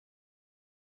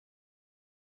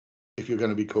you're going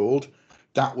to be called,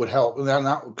 that would help, and then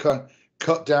that would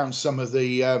cut down some of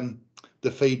the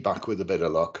feedback with a bit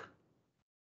of luck.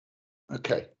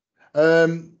 Okay,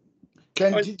 Ken,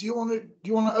 do you want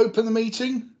to open the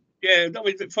meeting? Yeah,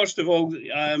 first of all,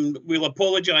 we'll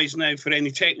apologise now for any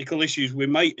technical issues we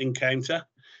might encounter.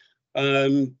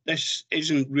 This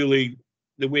isn't really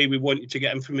the way we wanted to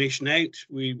get information out.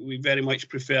 We very much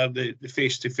prefer the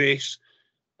face-to-face,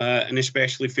 and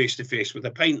especially face-to-face with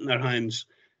a pint in our hands.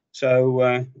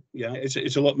 So, yeah,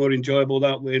 it's a lot more enjoyable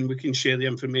that way, and we can share the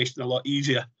information a lot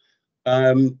easier.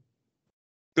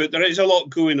 But there is a lot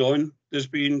going on. There's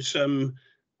been some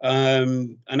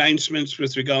announcements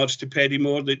with regards to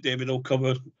Peddimore that David will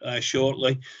cover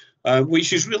shortly, which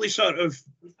has really sort of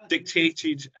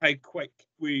dictated how quick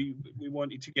we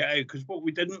wanted to get out, because what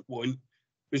we didn't want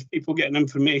was people getting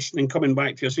information and coming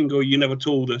back to us and go, you never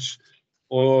told us,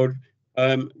 or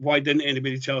why didn't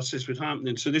anybody tell us this was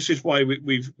happening? So this is why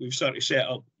we've sort of set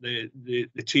up the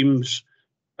Teams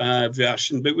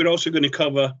version, but we're also going to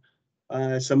cover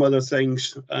some other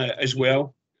things as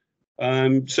well.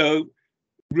 So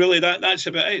really that's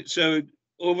about it. So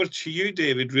over to you,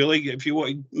 David, really, if you want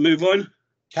to move on.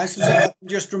 Councillors,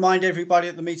 just remind everybody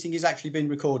that the meeting is actually being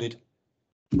recorded.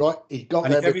 Right, he got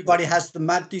and if everybody has the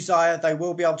mad desire, they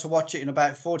will be able to watch it in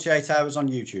about 48 hours on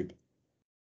YouTube.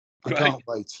 I can't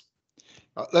wait.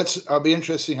 I'll be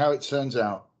interesting how it turns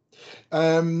out.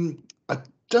 I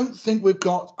don't think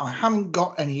I haven't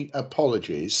got any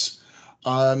apologies.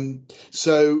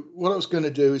 So what I was going to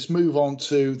do is move on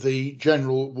to the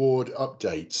general ward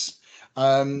updates.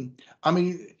 I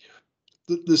mean,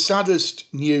 the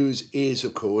saddest news is,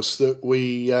 of course, that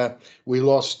we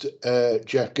lost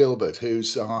Jeff Gilbert, who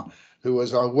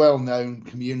was our well-known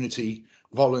community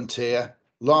volunteer,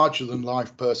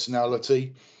 larger-than-life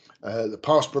personality, the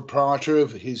past proprietor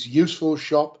of his useful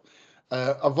shop,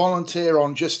 a volunteer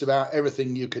on just about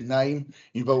everything you can name,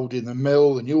 involved in the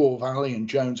mill, the Newell Valley, and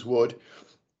Jones Wood,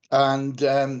 and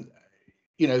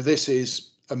you know, this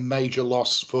is a major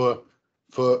loss for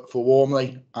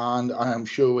Walmley, and I am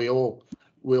sure we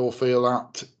all feel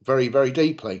that very, very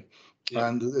deeply. Yeah.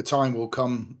 And the time will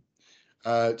come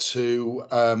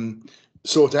to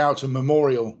sort out a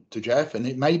memorial to Jeff, and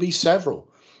it may be several.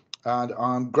 And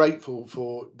I'm grateful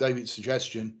for David's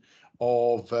suggestion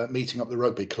of meeting up the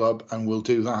rugby club, and we'll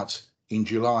do that in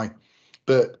July.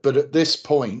 But at this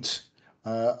point,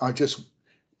 I just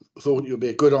thought it would be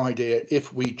a good idea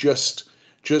if we just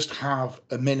have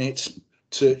a minute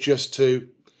to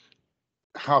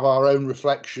have our own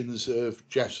reflections of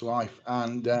Jeff's life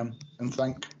and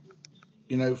thank,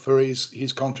 you know, for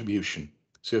his contribution.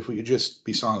 So if we could just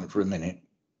be silent for a minute,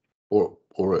 or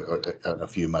a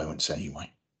few moments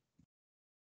anyway.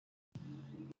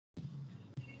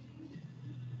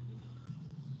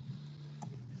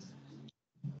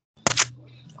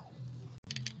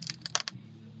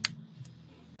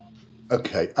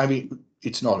 Okay, I mean,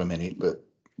 it's not a minute, but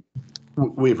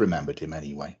we've remembered him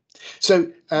anyway.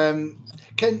 So,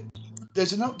 Ken,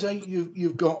 there's an update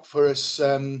you've got for us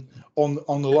on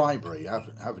the library,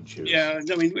 haven't you? Yeah,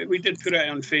 I mean, we did put it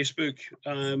on Facebook,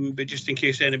 but just in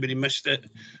case anybody missed it,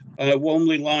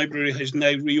 Walmley Library has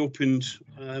now reopened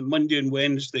Monday and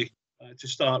Wednesday to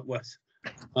start with,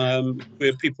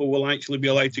 where people will actually be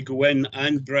allowed to go in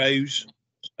and browse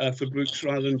for books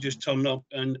rather than just turn up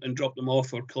and drop them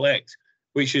off or collect,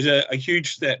 which is a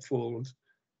huge step forward.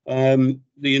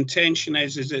 The intention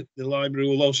is that the library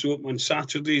will also open on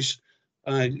Saturdays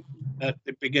at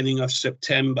the beginning of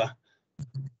September.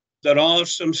 There are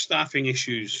some staffing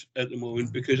issues at the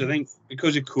moment because I think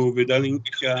because of COVID, I think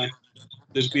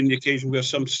there's been the occasion where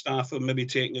some staff are maybe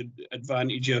taking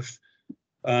advantage of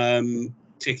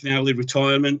taking early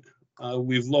retirement.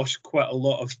 We've lost quite a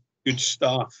lot of good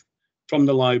staff from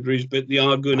the libraries, but they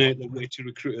are going out their way to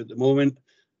recruit at the moment.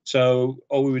 So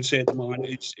all we would say at the moment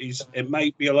is it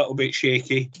might be a little bit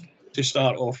shaky to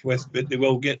start off with, but they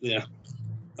will get there.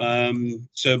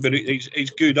 But it's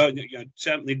good.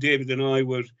 Certainly David and I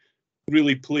were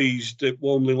really pleased that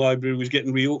Walmley Library was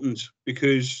getting reopened,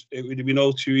 because it would have been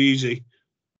all too easy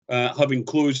having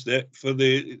closed it for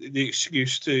the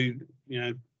excuse to, you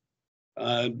know,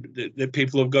 the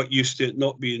people have got used to it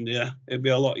not being there. It'd be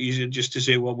a lot easier just to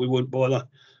say, well, we won't bother.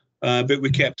 But we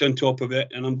kept on top of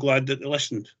it, and I'm glad that they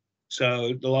listened.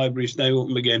 So the library is now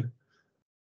open again.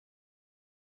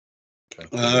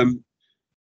 Okay.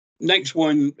 Next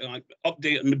one,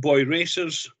 update on the boy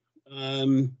racers.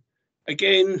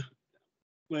 Again,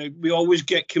 we always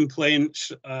get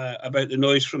complaints about the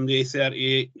noise from the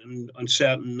A38 and on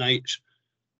certain nights.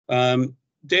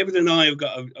 David and I have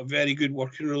got a very good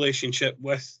working relationship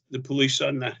with the police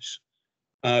on this.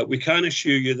 We can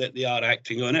assure you that they are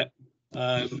acting on it.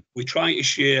 We try to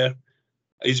share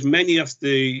as many of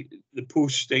the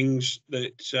postings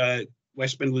that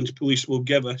West Midlands Police will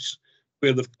give us,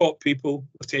 where they've caught people,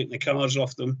 they've taken the cars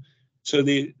off them. So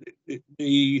the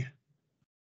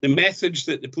methods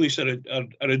that the police are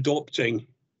adopting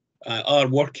are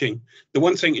working. The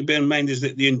one thing to bear in mind is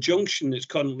that the injunction that's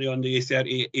currently on the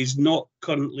A38 is not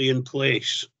currently in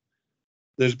place.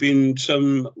 There's been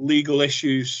some legal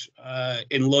issues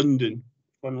in London,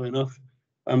 funnily enough,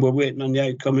 and we're waiting on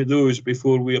the outcome of those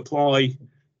before we apply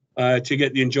to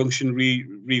get the injunction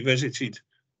revisited.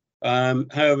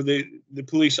 However, the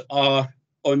police are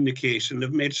on the case, and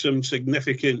they've made some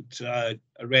significant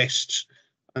arrests,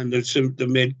 and they've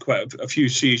made quite a few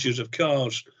seizures of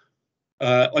cars.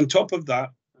 On top of that,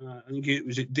 I think it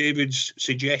was David's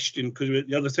suggestion, because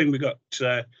the other thing we got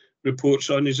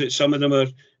reports on is that some of them are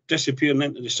disappearing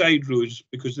into the side roads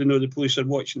because they know the police are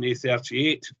watching the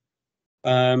A38.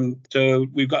 So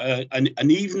we've got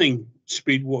an evening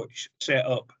speed watch set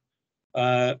up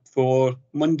for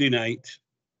Monday night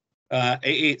at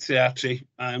 8:30,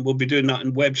 and we'll be doing that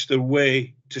in Webster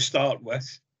Way to start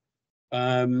with.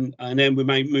 And then we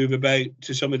might move about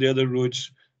to some of the other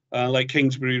roads, like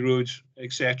Kingsbury Road,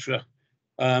 etc.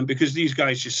 Because these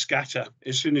guys just scatter.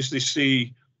 As soon as they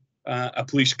see a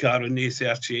police car on the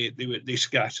A38, they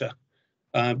scatter.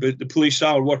 But the police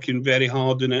are working very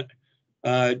hard on it.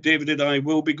 David and I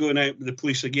will be going out with the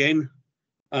police again.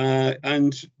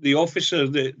 And the officer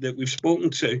that we've spoken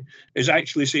to has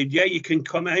actually said, yeah, you can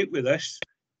come out with us,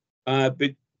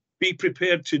 but be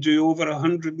prepared to do over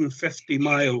 150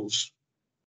 miles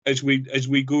as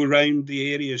we go around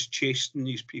the areas chasing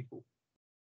these people.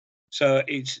 So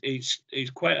it's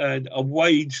quite a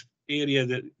wide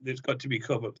area that's got to be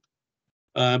covered.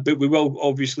 But we will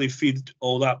obviously feed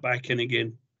all that back in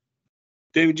again.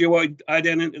 David, do you want to add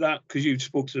anything to that? Because you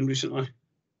spoke to them recently.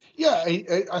 Yeah,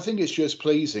 I think it's just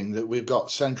pleasing that we've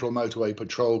got Central Motorway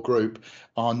Patrol Group,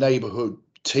 our neighbourhood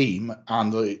team,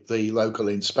 and the local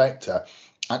inspector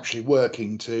actually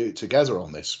working together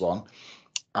on this one.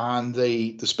 And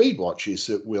the speed watches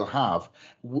that we'll have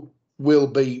will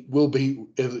be,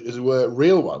 as it were,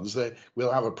 real ones.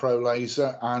 We'll have a pro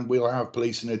laser, and we'll have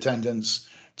police in attendance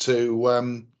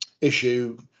to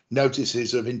issue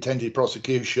notices of intended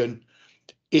prosecution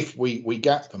if we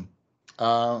get them.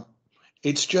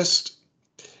 It's just,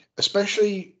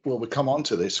 especially, well, we come on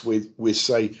to this with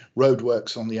say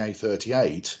roadworks on the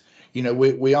A38. You know,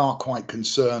 we are quite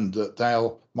concerned that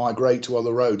they'll migrate to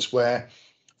other roads where,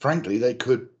 frankly, they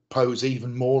could pose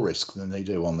even more risk than they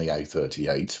do on the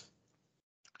A38.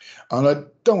 And I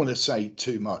don't want to say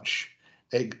too much,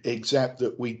 except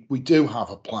that we do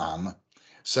have a plan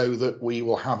so that we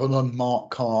will have an unmarked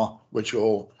car, which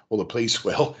all the police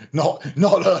will, not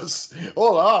us.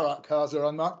 All our cars are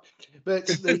unmarked, but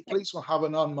the police will have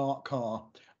an unmarked car,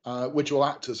 which will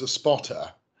act as a spotter,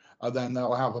 and then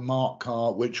they'll have a marked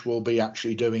car which will be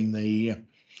actually doing the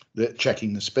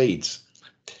checking the speeds.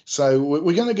 So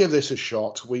we're going to give this a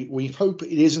shot. We hope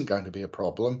it isn't going to be a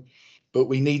problem, but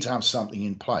we need to have something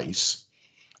in place.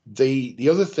 The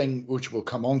other thing which we'll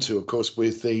come on to, of course,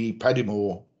 with the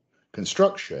Peddimore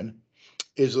construction,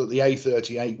 is that the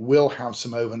A38 will have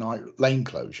some overnight lane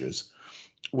closures.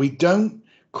 We don't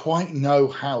quite know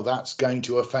how that's going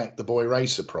to affect the boy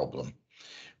racer problem.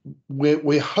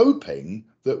 We're hoping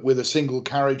that with a single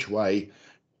carriageway,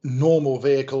 normal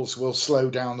vehicles will slow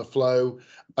down the flow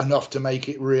enough to make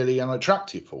it really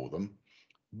unattractive for them,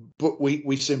 but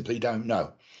we simply don't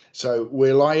know. So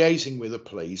we're liaising with the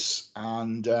police,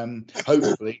 and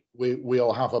hopefully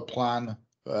we'll have a plan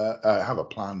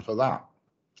for that.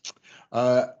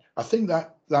 I think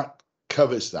that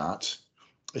covers that.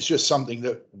 It's just something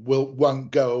that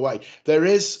won't go away. There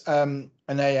is an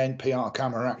ANPR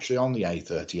camera actually on the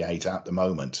A38 at the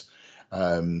moment,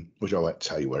 which I won't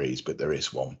tell you where it is, but there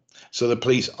is one. So the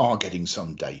police are getting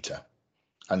some data,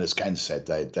 and as Ken said,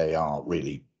 they're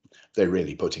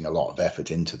really putting a lot of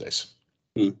effort into this.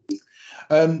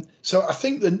 So I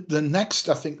think the next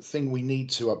thing we need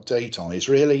to update on is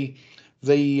really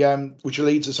the which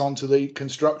leads us on to the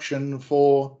construction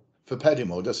for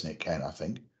Peddimore, doesn't it, Ken? I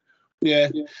think. Yeah.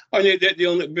 I mean, the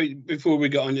only, before we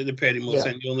got onto the Peddimore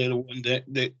thing, the only other one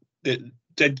that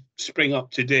did spring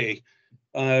up today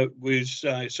was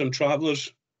some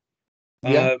travellers.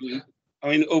 I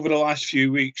mean, over the last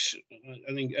few weeks,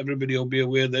 I think everybody will be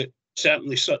aware that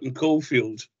certainly Sutton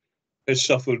Coldfield has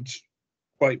suffered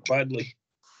quite badly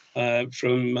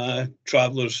from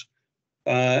travellers,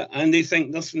 and they think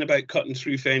nothing about cutting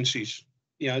through fences.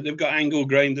 You know, they've got angle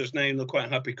grinders now, and they're quite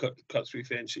happy cut through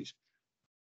fences.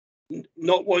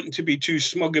 Not wanting to be too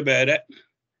smug about it,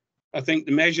 I think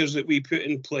the measures that we put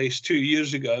in place 2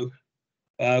 years ago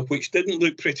which didn't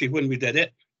look pretty when we did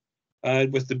it,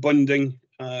 with the bunding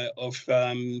of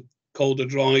Calder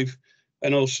Drive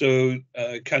and also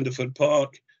Candleford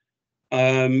Park.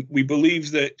 We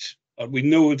believe that, or we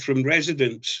know from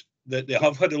residents, that they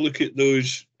have had a look at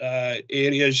those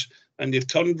areas and they've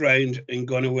turned round and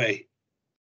gone away.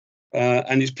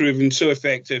 And it's proven so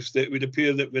effective that it would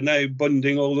appear that we're now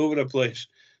bunding all over the place.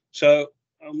 So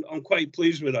I'm quite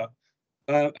pleased with that.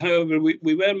 However,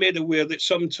 we were made aware that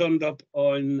some turned up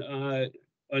on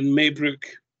Maybrook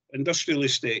Industrial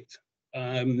Estate.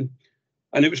 And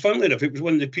it was, funnily enough, it was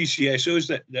one of the PCSOs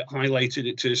that highlighted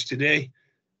it to us today.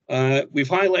 We've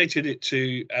highlighted it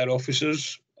to our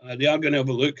officers. They are going to have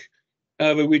a look.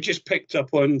 However, we just picked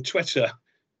up on Twitter,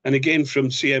 and again from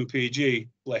CMPG,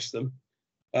 bless them,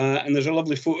 and there's a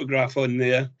lovely photograph on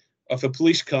there of a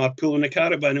police car pulling a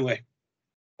caravan away.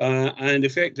 And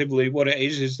effectively what it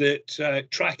is that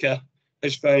Tracker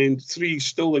has found 3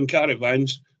 stolen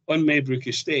caravans on Maybrook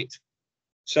Estate.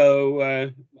 So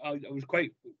I was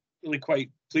really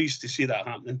quite pleased to see that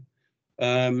happening.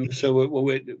 So we'll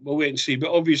wait and see.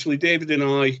 But obviously, David and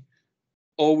I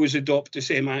always adopt the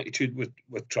same attitude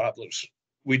with travellers.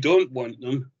 We don't want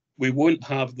them. We won't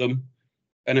have them.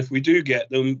 And if we do get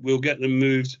them, we'll get them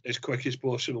moved as quick as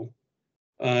possible.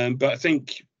 But I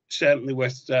think certainly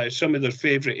with some of their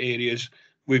favourite areas,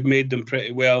 we've made them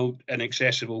pretty well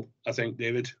inaccessible, I think,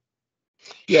 David.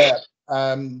 Yeah,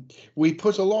 we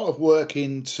put a lot of work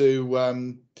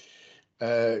into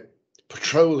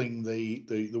patrolling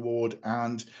the ward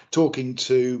and talking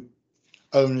to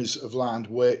owners of land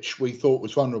which we thought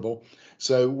was vulnerable.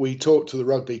 So we talked to the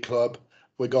rugby club.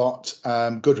 We got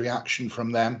good reaction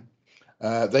from them.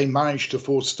 They managed to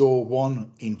forestall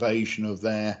one invasion of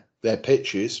their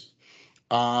pitches,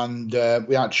 and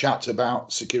we had chats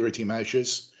about security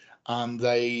measures, and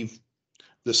the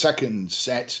second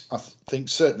set, I think,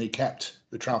 certainly kept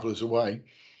the travellers away.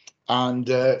 And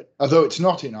although it's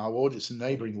not in our ward, it's a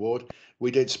neighbouring ward, we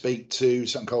did speak to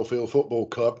St Coldfield Football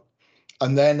Club,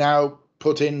 and they're now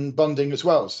put in bunding as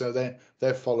well, so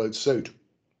they've followed suit.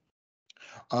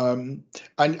 And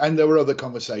there were other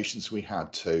conversations we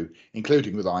had too,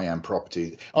 including with IM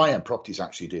Properties. IM Properties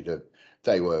actually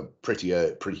they were pretty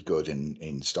good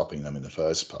in stopping them in the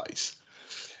first place.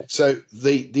 So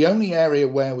the only area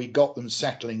where we got them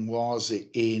settling was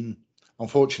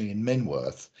unfortunately in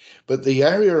Minworth, but the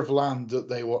area of land that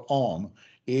they were on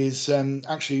is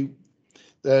actually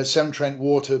the Severn Trent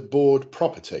Water Board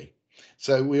property.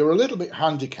 So we were a little bit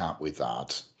handicapped with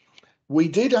that. We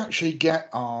did actually get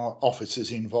our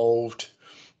officers involved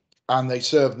and they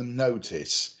served them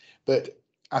notice, but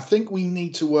I think we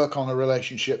need to work on the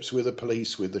relationships with the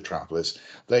police, with the travellers.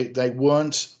 They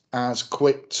weren't as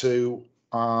quick to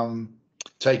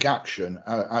take action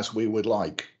as we would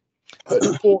like. But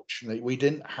fortunately, we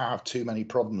didn't have too many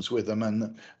problems with them,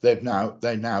 and they've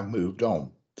now moved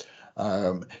on.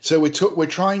 So we're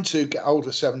trying to get hold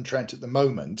of Severn Trent at the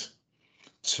moment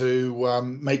to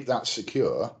make that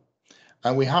secure.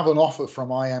 And we have an offer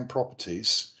from IM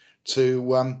Properties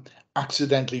to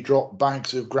accidentally drop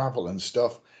bags of gravel and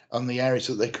stuff on the areas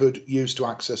that they could use to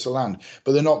access the land,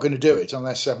 but they're not going to do it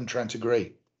unless Severn Trent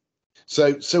agree.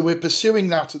 So we're pursuing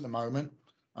that at the moment,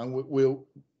 and we'll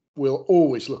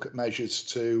always look at measures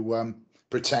to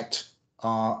protect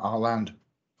our land.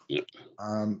 Yep.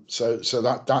 So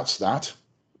that's that.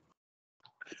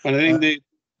 And I think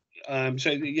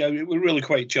we're really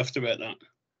quite chuffed about that.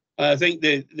 I think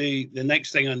the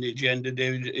next thing on the agenda,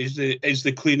 David, is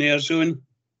the clean air zone.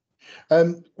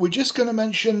 We're just going to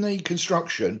mention the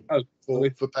construction for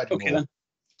Peddimore.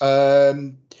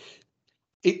 Okay,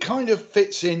 it kind of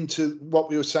fits into what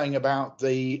we were saying about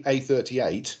the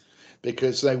A38,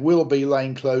 because there will be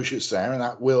lane closures there, and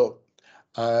that will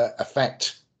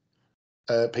affect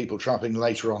people travelling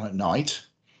later on at night.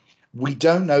 We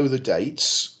don't know the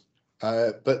dates,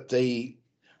 but the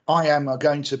IM are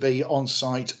going to be on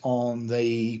site on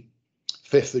the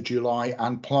 5th of July,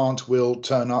 and plant will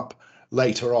turn up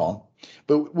later on.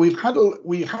 But we had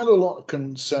a lot of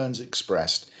concerns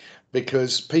expressed,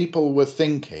 because people were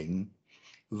thinking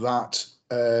that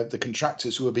the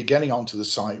contractors will be getting onto the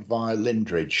site via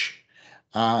Lindridge,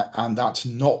 and that's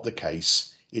not the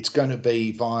case. It's going to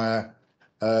be via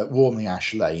Walmley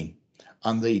Lane,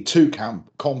 and the two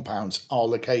compounds are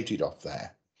located off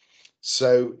there.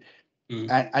 So,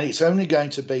 and it's only going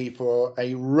to be for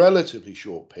a relatively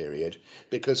short period,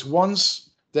 because once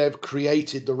they've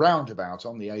created the roundabout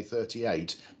on the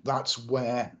A38, that's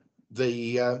where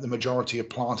the majority of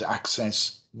plant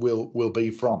access will be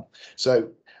from. So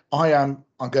I'm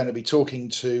going to be talking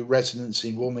to residents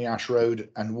in Walmley Road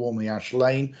and Walmley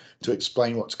Lane to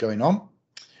explain what's going on.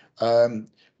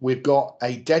 we've got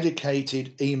a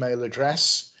dedicated email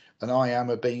address, and I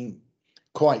am being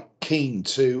quite keen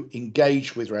to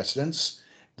engage with residents.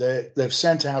 They've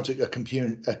sent out a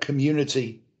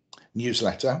community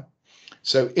newsletter.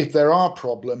 So if there are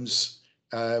problems,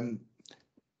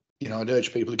 you know, I'd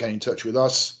urge people to get in touch with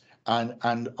us,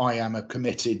 and I am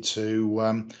committed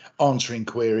to answering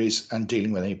queries and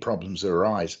dealing with any problems that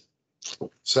arise.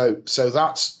 So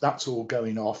that's all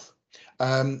going off.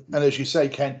 And as you say,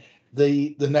 Ken,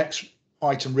 the next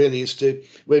item really is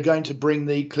we're going to bring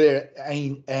the clear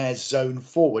air zone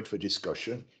forward for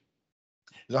discussion.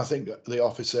 And I think the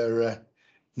officer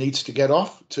needs to get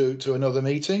off to another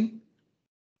meeting,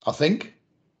 I think.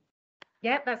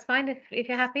 Yeah, that's fine. If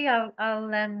you're happy,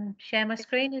 I'll share my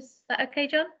screen. Is that okay,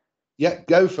 John? Yeah,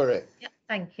 go for it. Yeah,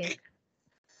 thank you.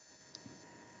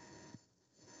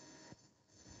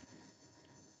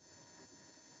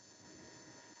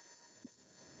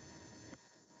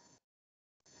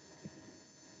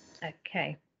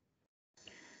 Okay.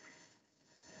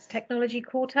 Has technology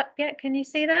caught up yet? Can you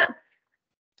see that?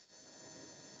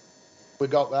 We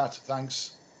got that,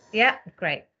 thanks. Yeah,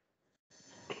 great.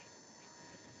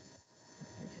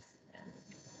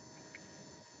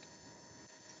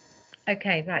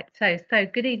 Okay, right. So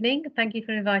good evening. Thank you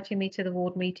for inviting me to the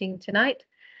ward meeting tonight.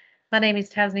 My name is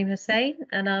Tasneem Hussain,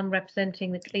 and I'm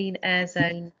representing the Clean Air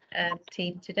Zone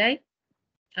team today.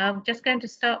 I'm just going to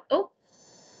start. Oh,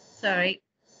 sorry,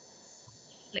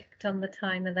 clicked on the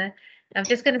timer there. I'm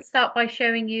just going to start by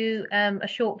showing you a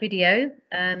short video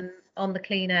on the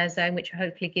Clean Air Zone, which will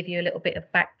hopefully give you a little bit of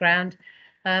background.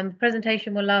 The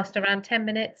presentation will last around 10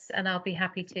 minutes, and I'll be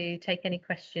happy to take any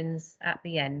questions at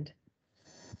the end.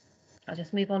 I'll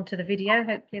just move on to the video.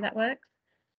 Hopefully that works.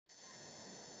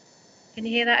 Can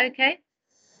you hear that okay?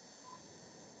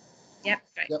 Yeah,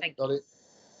 great. Yep, Thank got you. it.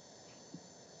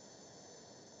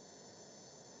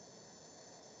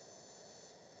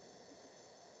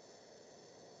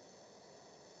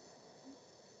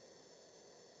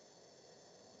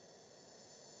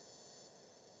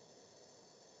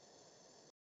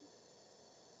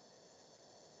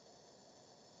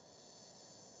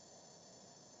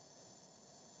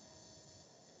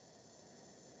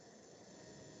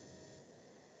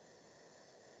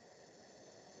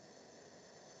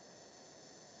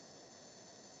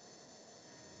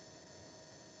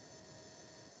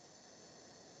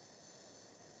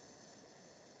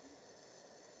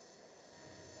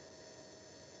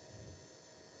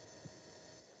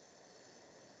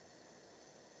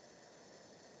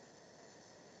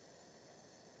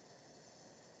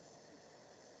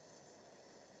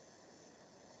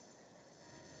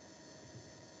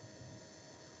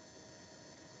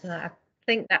 I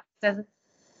think that doesn't.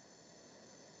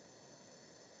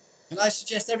 Can I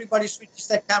suggest everybody switches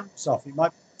their cameras off? It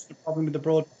might be a problem with the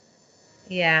broadband.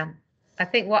 Yeah, I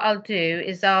think what I'll do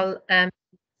is I'll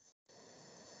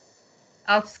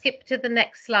skip to the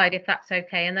next slide if that's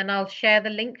okay, and then I'll share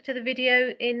the link to the video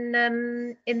in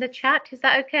the chat. Is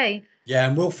that okay? Yeah,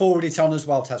 and we'll forward it on as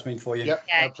well, Tasmin, for you. Yep,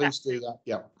 Yeah, please do that.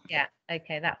 Yeah. Yeah.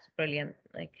 Okay, that's brilliant.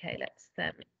 Okay, let's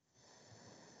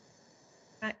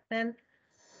back then.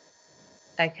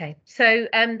 Okay, so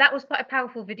that was quite a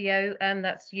powerful video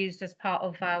that's used as part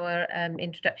of our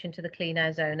introduction to the Clean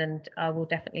Air Zone, and I will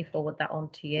definitely forward that on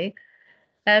to you.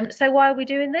 So why are we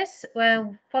doing this?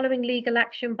 Well, following legal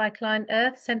action by Client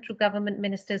Earth, central government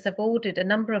ministers have ordered a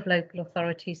number of local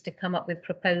authorities to come up with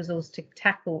proposals to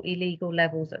tackle illegal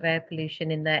levels of air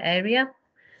pollution in their area.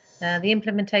 The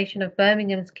implementation of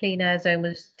Birmingham's Clean Air Zone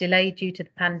was delayed due to the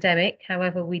pandemic.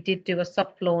 However, we did do a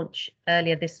soft launch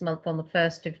earlier this month on the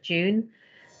 1st of June.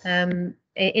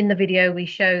 In the video, we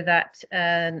show that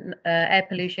air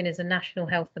pollution is a national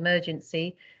health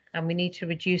emergency, and we need to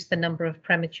reduce the number of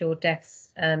premature deaths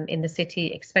in the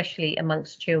city, especially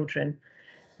amongst children.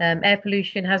 Air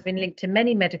pollution has been linked to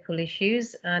many medical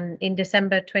issues, and in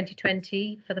December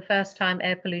 2020, for the first time,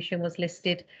 air pollution was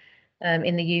listed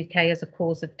in the UK as a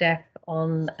cause of death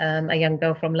on a young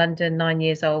girl from London, 9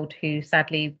 years old, who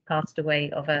sadly passed away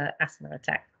of an asthma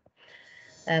attack.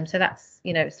 So that's,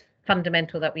 you know, it's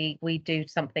fundamental that we do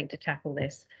something to tackle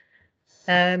this.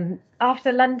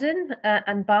 After London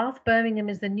and Bath, Birmingham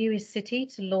is the newest city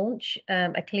to launch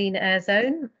a clean air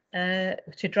zone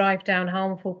to drive down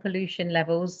harmful pollution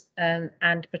levels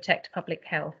and protect public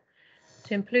health.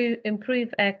 To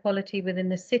improve air quality within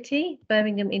the city,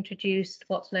 Birmingham introduced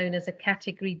what's known as a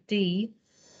Category D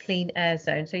clean air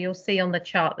zone. So you'll see on the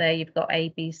chart there, you've got A,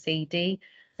 B, C, D.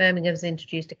 Birmingham's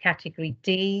introduced a Category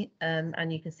D,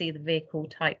 and you can see the vehicle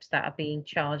types that are being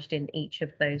charged in each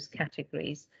of those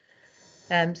categories.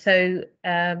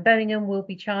 Birmingham will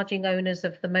be charging owners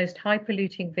of the most high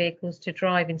polluting vehicles to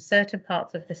drive in certain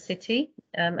parts of the city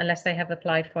unless they have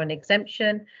applied for an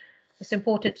exemption. It's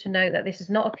important to note that this is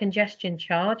not a congestion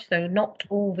charge, so not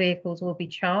all vehicles will be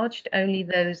charged, only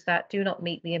those that do not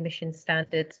meet the emission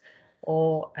standards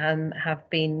or have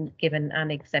been given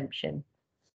an exemption.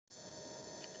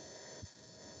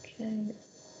 Okay,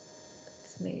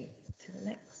 let's move to the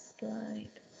next slide.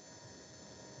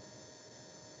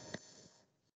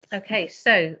 Okay,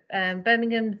 so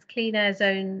Birmingham's Clean Air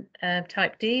Zone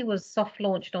Type D was soft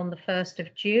launched on the 1st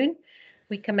of June.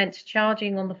 We commenced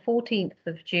charging on the 14th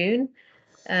of June.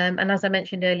 And as I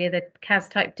mentioned earlier, the CAS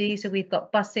Type D, so we've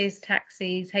got buses,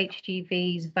 taxis,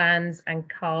 HGVs, vans and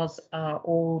cars are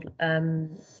all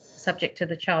subject to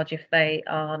the charge if they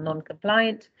are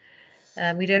non-compliant.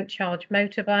 We don't charge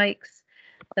motorbikes.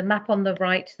 The map on the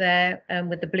right there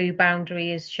with the blue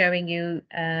boundary is showing you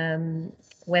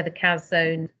where the CAS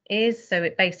zone is. So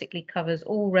it basically covers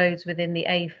all roads within the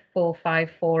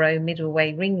A4540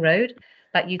 Middleway Ring Road,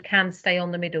 but you can stay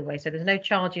on the Middleway. So there's no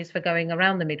charges for going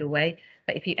around the Middleway,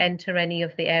 but if you enter any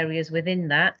of the areas within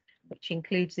that, which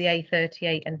includes the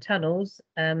A38 and tunnels,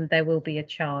 there will be a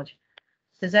charge.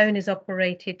 The zone is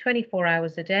operated 24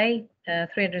 hours a day,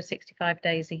 365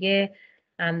 days a year,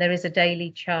 and there is a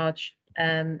daily charge,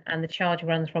 and the charge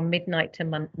runs from midnight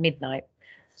to midnight.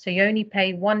 So you only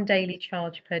pay one daily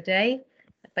charge per day,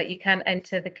 but you can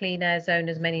enter the clean air zone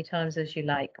as many times as you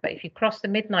like. But if you cross the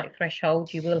midnight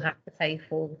threshold, you will have to pay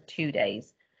for 2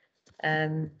 days.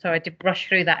 So I did brush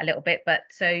through that a little bit, but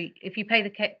so if you pay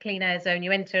the clean air zone,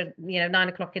 you enter, 9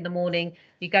 o'clock in the morning,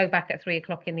 you go back at 3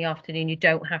 o'clock in the afternoon, you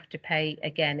don't have to pay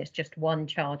again. It's just one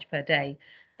charge per day.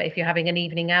 But if you're having an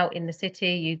evening out in the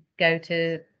city, you go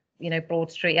to,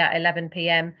 Broad Street at 11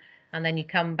 p.m. and then you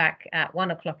come back at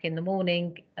 1 o'clock in the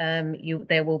morning,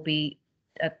 there will be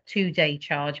a 2-day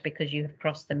charge because you have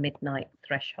crossed the midnight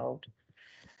threshold.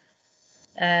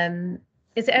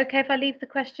 Is it okay if I leave the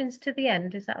questions to the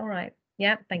end? Is that all right?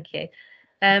 Yeah, thank you.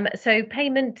 So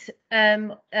payment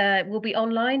will be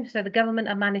online. So the government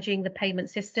are managing the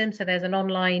payment system. So there's an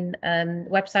online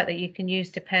website that you can use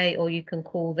to pay, or you can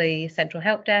call the central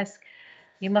help desk.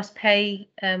 You must pay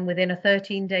within a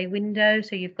 13-day window.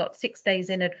 So you've got 6 days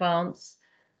in advance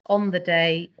on the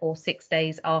day or 6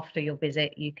 days after your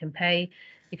visit, you can pay.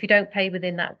 If you don't pay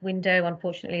within that window,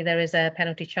 unfortunately, there is a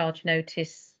penalty charge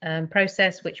notice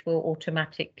process which will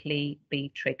automatically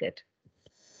be triggered.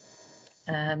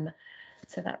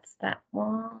 So that's that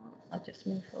one. I'll just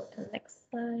move forward to the next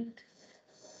slide.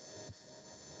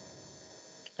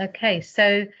 Okay,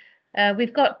 so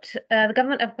we've got the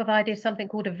government have provided something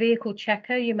called a vehicle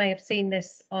checker. You may have seen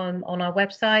this on our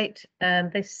website.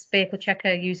 This vehicle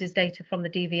checker uses data from the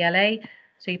DVLA.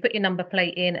 So you put your number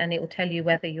plate in and it will tell you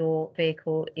whether your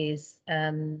vehicle is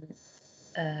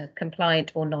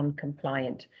compliant or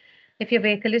non-compliant. If your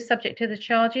vehicle is subject to the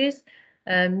charges,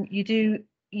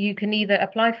 you can either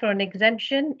apply for an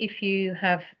exemption if you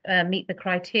have meet the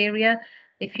criteria.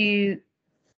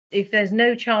 If there's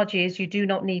no charges, you do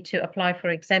not need to apply for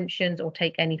exemptions or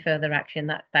take any further action.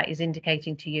 That is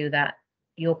indicating to you that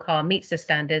your car meets the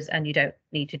standards and you don't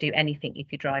need to do anything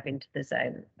if you drive into the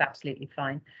zone. Absolutely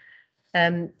fine.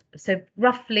 So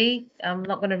roughly, I'm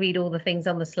not going to read all the things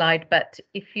on the slide, but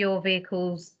if your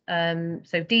vehicle's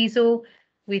so diesel,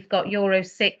 we've got Euro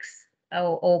 6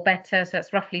 or better, so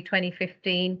that's roughly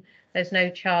 2015. There's no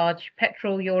charge.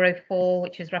 Petrol Euro 4,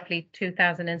 which is roughly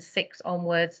 2006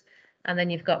 onwards. And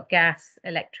then you've got gas,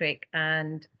 electric,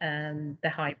 and the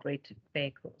hybrid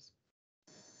vehicles.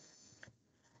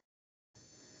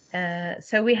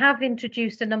 So we have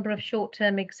introduced a number of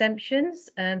short-term exemptions.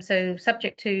 So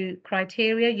subject to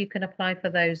criteria, you can apply for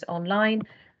those online.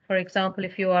 For example,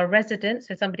 if you are a resident,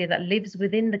 so somebody that lives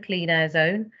within the clean air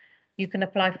zone, you can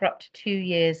apply for up to 2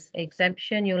 years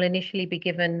exemption. You'll initially be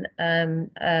given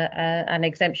an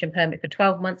exemption permit for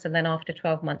 12 months, and then after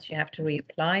 12 months, you have to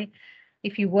reapply.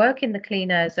 If you work in the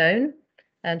clean air zone,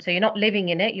 so you're not living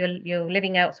in it, you're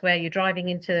living elsewhere, you're driving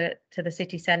into the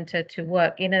city centre to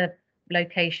work in a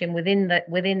location within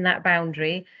that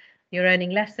boundary, you're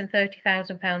earning less than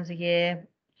 £30,000 a year,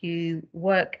 you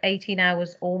work 18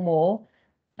 hours or more,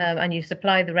 and you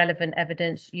supply the relevant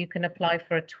evidence, you can apply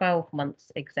for a 12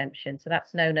 months exemption. So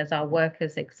that's known as our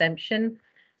workers exemption.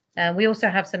 We also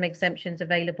have some exemptions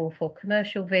available for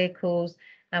commercial vehicles,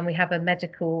 and we have a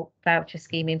medical voucher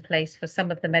scheme in place for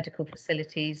some of the medical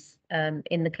facilities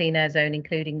in the clean air zone,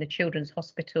 including the Children's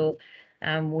Hospital.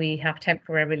 We have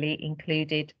temporarily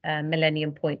included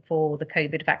Millennium Point for the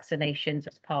COVID vaccinations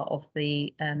as part of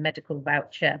the medical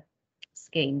voucher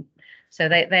scheme. So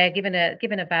they're given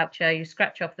a voucher, you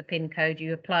scratch off the PIN code,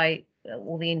 you apply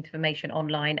all the information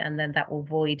online, and then that will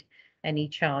void any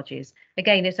charges.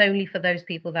 Again, it's only for those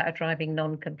people that are driving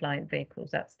non-compliant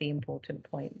vehicles. That's the important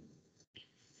point.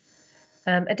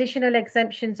 Additional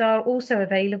exemptions are also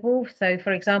available. So,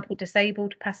 for example,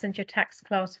 disabled passenger tax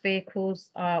class vehicles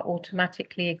are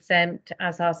automatically exempt,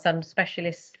 as are some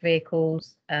specialist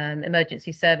vehicles,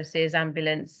 emergency services,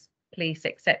 ambulance, police,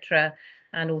 etc.,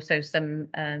 and also some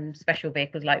special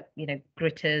vehicles like,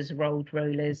 gritters, road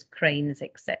rollers, cranes,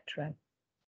 etc.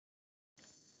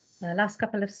 Last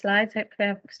couple of slides. Hopefully,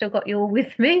 I've still got you all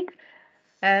with me.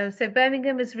 So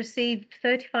Birmingham has received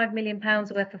 £35 million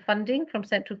worth of funding from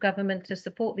central government to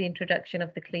support the introduction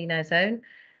of the clean air zone,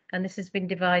 and this has been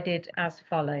divided as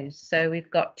follows. So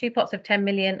we've got 2 pots of 10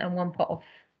 million and 1 pot of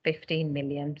 15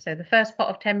 million. So the first pot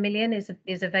of 10 million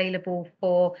is available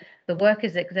for the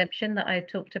workers exemption that I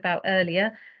talked about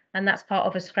earlier, and that's part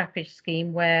of a scrappage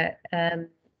scheme where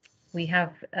we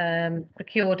have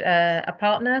procured a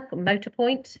partner,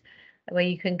 Motorpoint, where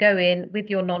you can go in with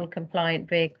your non-compliant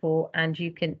vehicle and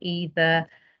you can either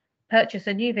purchase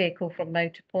a new vehicle from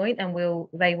Motorpoint and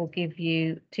they will give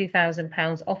you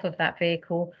 £2,000 off of that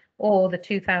vehicle, or the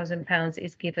 £2,000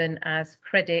 is given as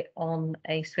credit on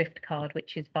a Swift card,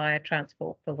 which is via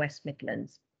Transport for West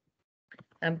Midlands.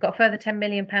 We've got a further £10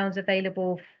 million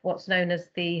available, what's known as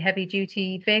the heavy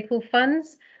duty vehicle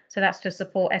funds. So that's to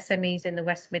support SMEs in the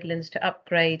West Midlands to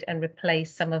upgrade and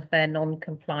replace some of their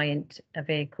non-compliant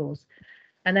vehicles.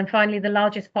 And then finally, the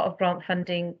largest pot of grant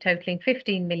funding, totaling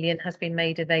 15 million, has been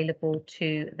made available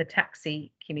to the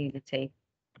taxi community.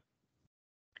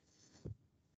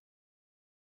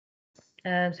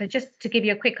 So just to give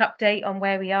you a quick update on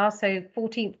where we are. So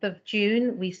 14th of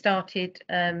June, we started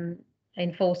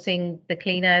enforcing the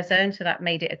clean air zone. So that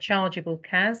made it a chargeable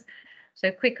CAS. So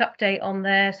quick update on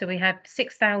there. So we had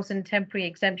 6,000 temporary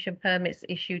exemption permits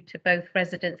issued to both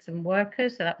residents and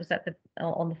workers. So that was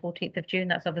on the 14th of June.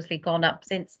 That's obviously gone up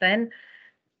since then.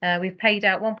 We've paid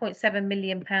out £1.7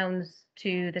 million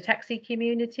to the taxi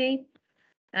community,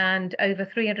 and over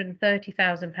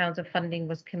 £330,000 of funding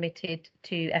was committed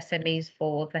to SMEs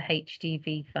for the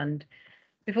HDV fund.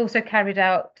 We've also carried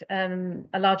out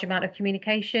a large amount of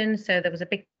communication. So there was a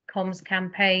big comms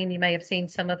campaign. You may have seen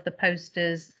some of the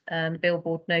posters,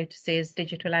 billboard notices,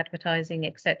 digital advertising,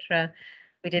 etc.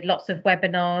 We did lots of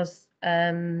webinars,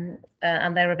 and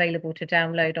they're available to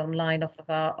download online off of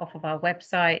our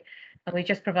website. And we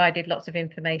just provided lots of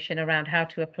information around how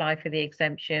to apply for the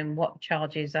exemption, what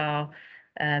charges are,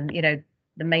 the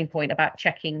main point about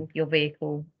checking your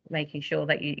vehicle, making sure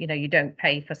that you don't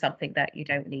pay for something that you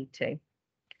don't need to.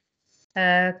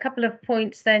 A couple of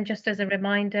points then, just as a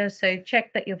reminder. So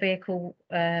check that your vehicle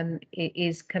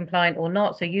is compliant or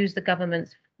not. So use the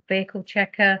government's vehicle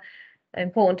checker.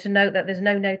 Important to note that there's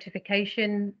no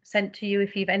notification sent to you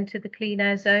if you've entered the clean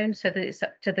air zone, so that it's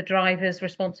up to the driver's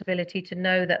responsibility to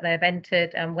know that they've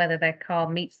entered and whether their car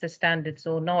meets the standards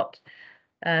or not.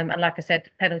 And like I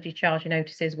said, penalty charge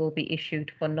notices will be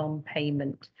issued for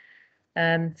non-payment.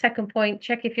 Second point,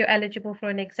 check if you're eligible for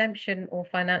an exemption or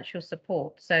financial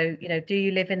support. So, do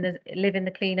you live in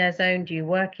the clean air zone? Do you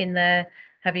work in there?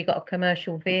 Have you got a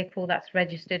commercial vehicle that's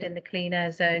registered in the clean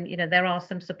air zone? There are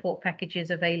some support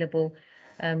packages available,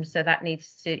 so that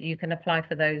you can apply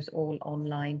for those all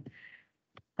online.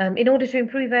 In order to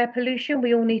improve air pollution,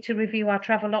 we all need to review our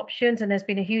travel options, and there's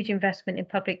been a huge investment in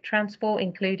public transport,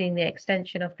 including the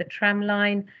extension of the tram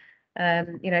line.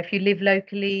 If you live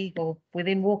locally or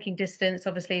within walking distance,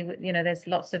 obviously, there's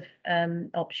lots of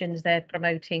options there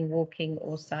promoting walking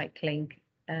or cycling.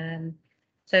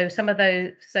 So some of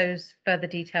those further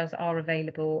details are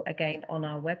available again on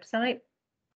our website.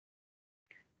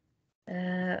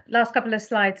 Last couple of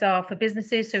slides are for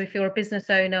businesses. So if you're a business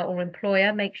owner or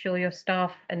employer, make sure your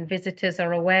staff and visitors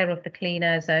are aware of the clean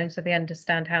air zone so they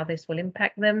understand how this will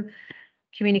impact them.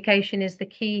 Communication is the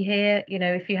key here.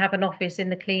 If you have an office in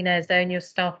the clean air zone, your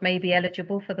staff may be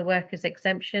eligible for the workers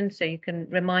exemption, so you can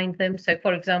remind them. So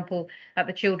for example, at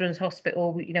the Children's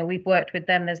Hospital, we've worked with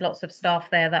them. There's lots of staff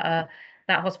there that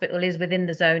hospital is within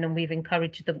the zone, and we've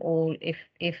encouraged them all,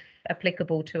 if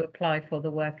applicable, to apply for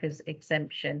the workers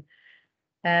exemption.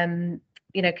 Can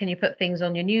you put things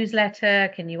on your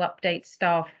newsletter? Can you update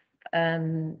staff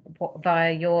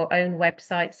via your own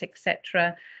websites,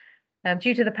 etc.?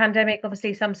 Due to the pandemic,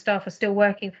 obviously, some staff are still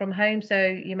working from home, so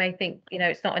you may think,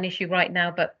 it's not an issue right now,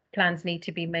 but plans need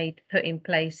to be put in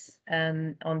place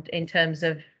in terms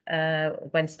of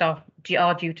when staff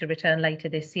are due to return later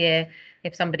this year.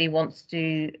 If somebody wants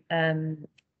to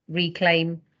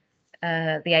reclaim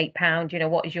the £8,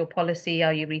 what is your policy?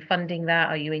 Are you refunding that?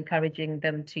 Are you encouraging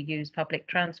them to use public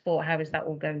transport? How is that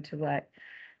all going to work?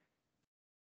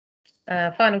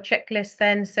 Final checklist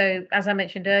then. So as I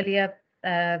mentioned earlier,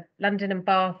 London and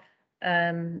Bath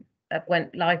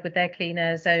went live with their clean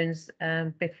air zones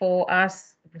before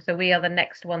us. So we are the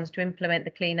next ones to implement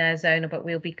the clean air zone, but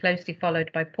we'll be closely followed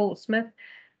by Portsmouth,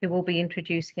 who will be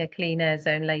introducing a clean air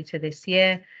zone later this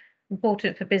year.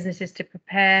 Important for businesses to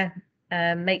prepare,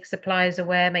 make suppliers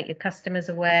aware, make your customers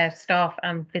aware, staff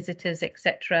and visitors,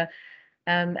 etc.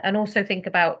 And also think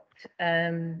about,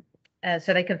 so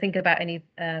they can think about any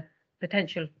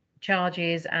potential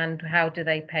charges and how do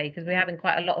they pay, because we're having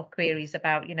quite a lot of queries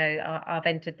about, you know, I've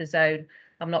entered the zone,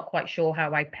 I'm not quite sure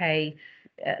how I pay.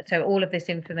 So all of this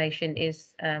information is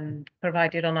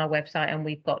provided on our website, and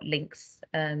we've got links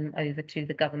over to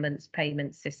the government's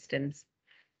payment systems.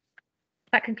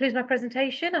 That concludes my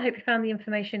presentation. I hope you found the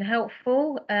information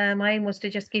helpful. My aim was to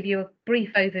just give you a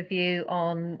brief overview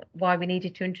on why we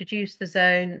needed to introduce the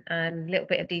zone, and a little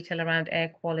bit of detail around air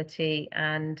quality,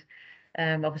 and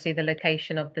obviously the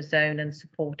location of the zone and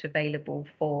support available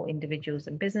for individuals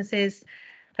and businesses.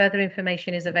 Further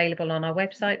information is available on our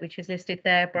website, which is listed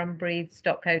there,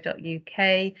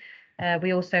 brumbreeds.co.uk.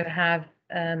 We also have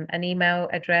an email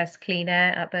address,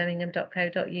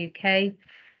 cleanair@birmingham.co.uk.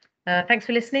 Thanks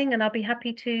for listening, and I'll be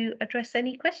happy to address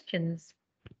any questions.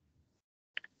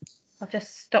 I'll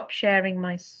just stop sharing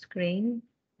my screen.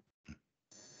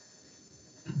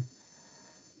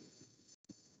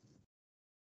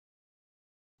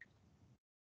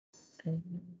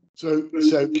 So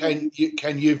Ken,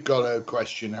 you've got a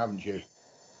question, haven't you?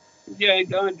 Yeah,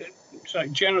 sorry,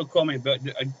 general comment, but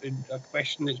a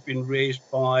question that's been raised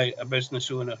by a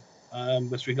business owner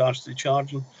with regards to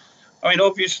charging. I mean,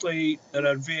 obviously, there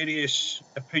are various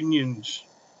opinions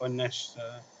on this,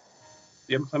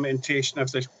 the implementation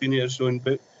of this clean air zone,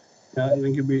 but I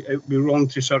think it'd be wrong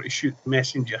to sort of shoot the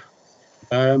messenger.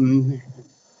 Because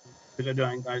I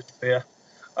don't think that's fair.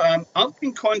 I've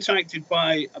been contacted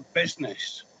by a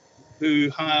business who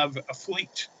have a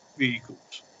fleet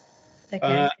vehicles.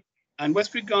 Okay. And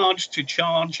with regards to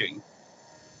charging,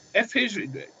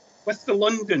 with the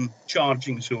London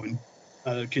charging zone,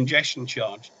 congestion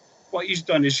charge, what he's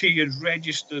done is he has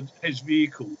registered his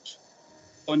vehicles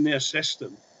on their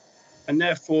system, and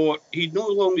therefore he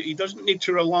doesn't need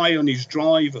to rely on his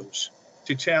drivers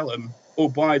to tell him, oh,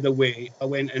 by the way, I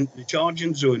went into the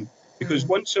charging zone, because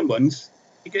once a month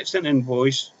he gets an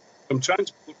invoice from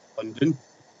Transport London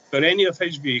for any of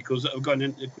his vehicles that have gone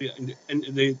into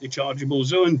the chargeable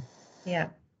zone. Yeah.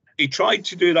 He tried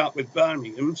to do that with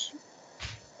Birmingham's,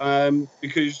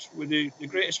 because with the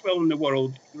greatest will in the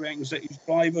world, he reckons that his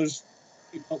drivers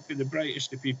might not be the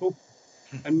brightest of people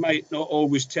and might not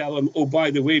always tell him, oh,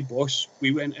 by the way, boss, we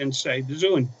went inside the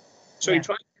zone. So he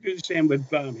tried to do the same with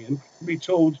Birmingham, to be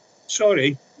told,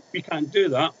 sorry, we can't do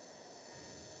that.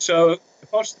 So the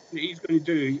first thing that he's going to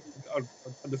do, or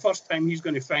the first time he's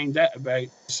going to find out about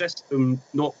the system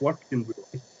not working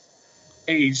really,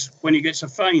 is when he gets a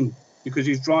fine because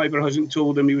his driver hasn't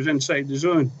told him he was inside the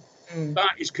zone.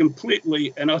 That is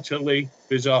completely and utterly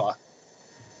bizarre.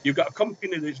 You've got a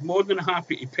company that's more than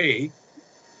happy to pay,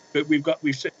 but we'd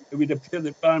appear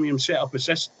that Birmingham set up a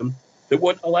system that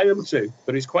won't allow him to,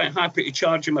 but he's quite happy to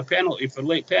charge him a penalty for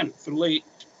late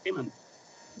payment.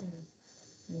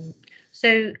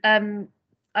 So, I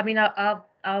mean,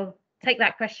 I'll take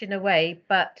that question away,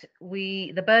 but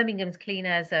the Birmingham's Clean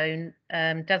Air Zone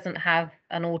doesn't have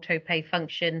an auto pay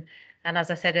function. And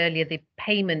as I said earlier, the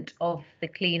payment of the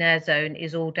Clean Air Zone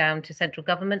is all down to central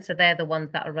government. So they're the ones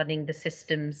that are running the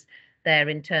systems there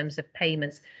in terms of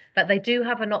payments. But they do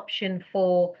have an option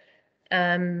for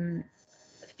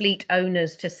fleet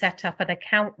owners to set up an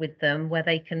account with them where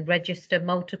they can register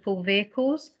multiple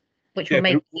vehicles, which will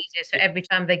make it easier. So every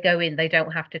time they go in, they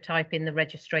don't have to type in the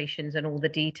registrations and all the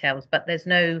details, but there's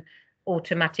no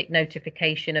automatic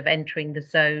notification of entering the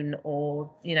zone, or,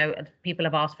 you know, people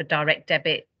have asked for direct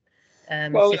debit.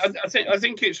 Well, I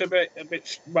think it's a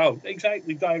bit well,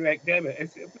 exactly, direct debit.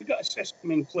 If we've got a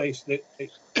system in place that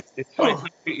it's quite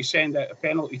happy to send out a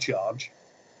penalty charge,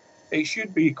 it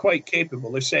should be quite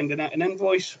capable of sending out an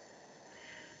invoice.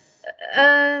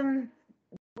 No,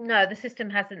 the system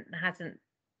doesn't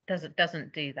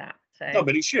do that. So no,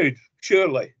 but it should,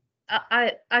 surely.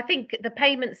 I think the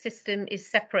payment system is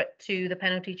separate to the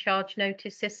penalty charge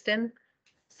notice system.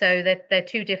 So they're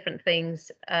two different things.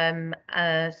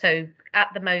 So at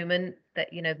the moment,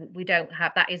 that, you know, we don't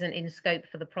have, that isn't in scope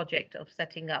for the project of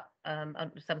setting up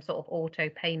some sort of auto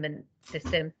payment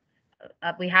system.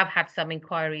 We have had some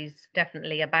inquiries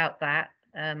definitely about that,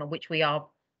 which we are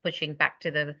pushing back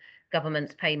to the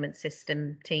government's payment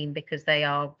system team, because they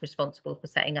are responsible for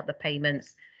setting up the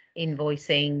payments,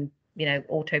 invoicing, you know,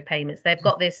 auto payments. They've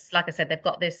got this, like I said, they've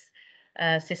got this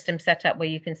system set up where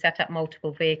you can set up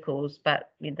multiple vehicles,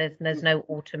 but there's no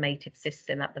automated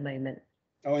system at the moment.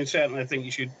 Oh, and certainly, I think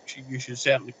you should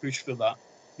certainly push for that.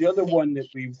 The other one that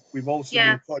we've also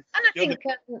and I think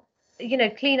you know,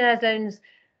 clean air zones,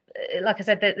 like I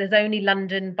said, there's only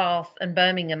London, Bath and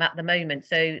Birmingham at the moment,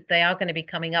 so they are going to be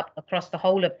coming up across the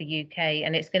whole of the UK,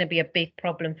 and it's going to be a big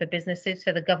problem for businesses.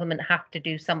 So the government have to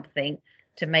do something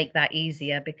to make that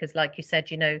easier, because like you said,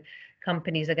 you know,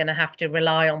 companies are going to have to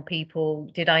rely on people.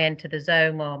 Did I enter the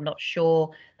zone? Well, I'm not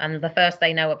sure. And the first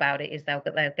they know about it is they'll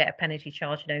get a penalty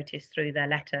charge notice through their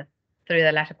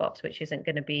letterbox, which isn't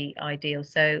going to be ideal.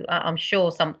 So I'm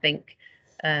sure something,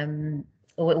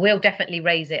 we'll definitely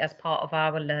raise it as part of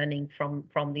our learning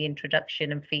from the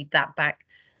introduction and feed that back,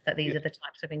 that these are the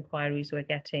types of inquiries we're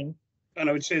getting. And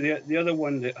I would say the other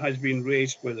one that has been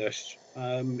raised with us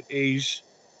is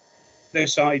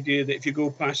this idea that if you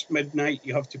go past midnight,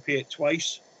 you have to pay it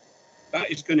twice. That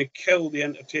is going to kill the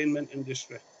entertainment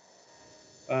industry.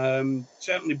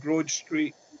 Certainly Broad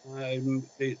Street,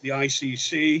 the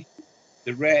ICC,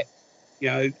 the Rec, you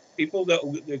know, people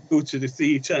that go to the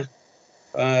theatre,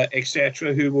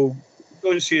 etc., who will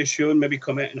go and see a show and maybe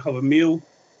come out and have a meal.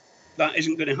 That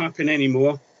isn't going to happen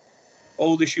anymore.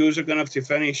 All the shows are going to have to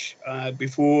finish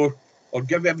before, or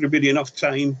give everybody enough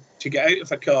time to get out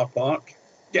of a car park,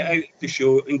 get out the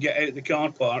show and get out the car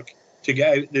park to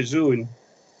get out the zone.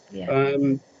 Yeah.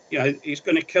 You know, it's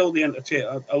going to kill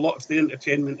a lot of the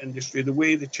entertainment industry, the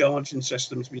way the charging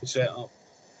system's been set up.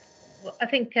 Well, I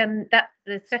think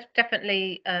that's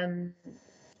definitely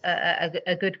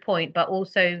a good point, but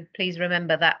also please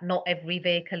remember that not every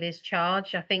vehicle is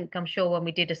charged. I'm sure when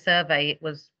we did a survey, it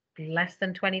was less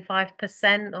than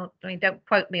 25%, or I mean, don't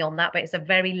quote me on that, but it's a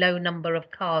very low number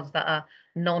of cars that are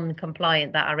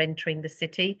non-compliant that are entering the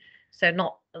city. So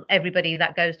not everybody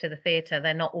that goes to the theatre,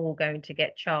 they're not all going to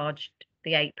get charged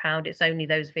the £8. It's only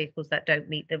those vehicles that don't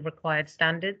meet the required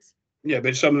standards. Yeah,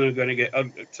 but some of them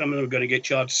are going to get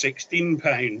charged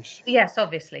 £16. Yes,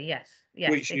 obviously, yes.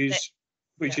 Which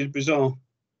is bizarre.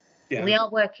 Yeah. We are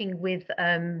working with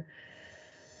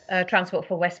Transport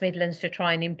for West Midlands to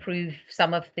try and improve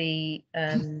some of the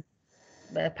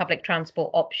public transport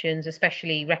options,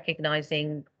 especially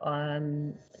recognising,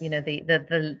 you know,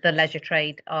 the leisure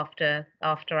trade after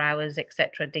hours,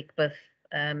 etc. Digbeth,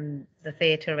 the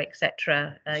theatre,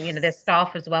 etc. You know, there's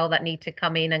staff as well that need to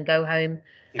come in and go home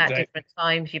at different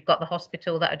times. You've got the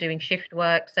hospital that are doing shift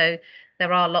work, so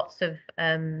there are lots of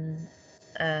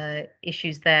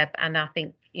issues there, and I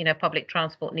think, you know, public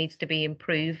transport needs to be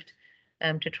improved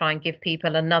to try and give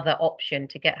people another option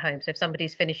to get home. So if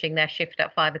somebody's finishing their shift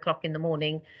at 5 o'clock in the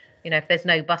morning, you know, if there's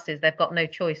no buses, they've got no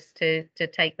choice to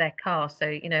take their car. So,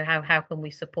 you know, how can we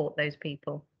support those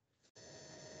people?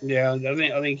 Yeah,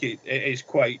 I think it is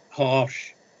quite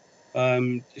harsh,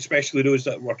 especially those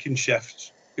that work in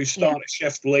shifts, who start a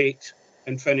shift late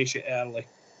and finish it early.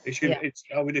 It should.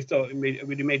 I would have thought it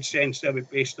would have made sense to have it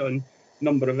based on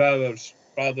number of hours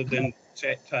rather than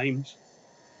set times.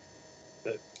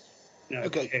 But, you know,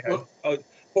 okay.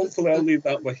 Hopefully, I'll leave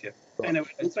that with you. Anyway,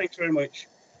 thanks very much.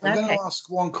 I'm going to ask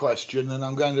one question, and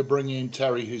I'm going to bring in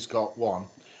Terry, who's got one.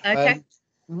 Okay.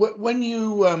 When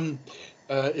you,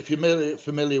 if you're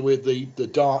familiar with the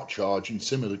DART charge and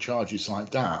similar charges like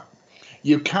that,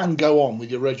 you can go on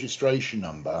with your registration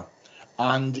number,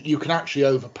 and you can actually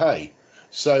overpay.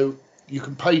 So you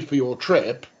can pay for your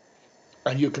trip,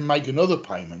 and you can make another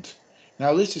payment.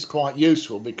 Now, this is quite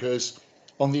useful because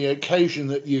on the occasion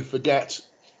that you forget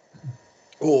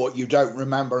or you don't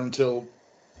remember until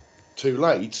too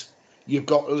late, you've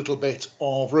got a little bit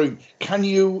of room. Can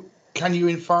you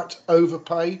in fact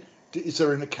overpay? Is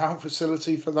there an account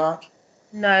facility for that?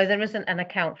 No, there isn't an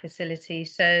account facility.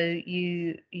 So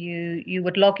you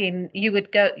would log in, you would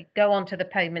go onto the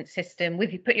payment system.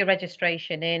 With you put your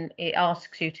registration in, it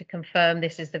asks you to confirm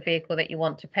this is the vehicle that you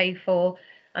want to pay for,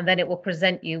 and then it will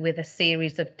present you with a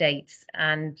series of dates.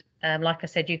 And like I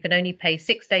said, you can only pay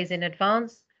 6 days in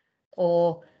advance,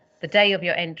 or the day of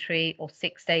your entry, or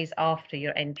 6 days after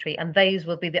your entry, and those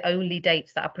will be the only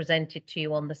dates that are presented to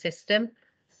you on the system.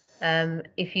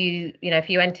 If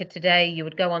you entered today, you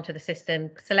would go onto the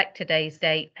system, select today's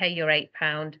date, pay your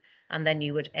 £8, and then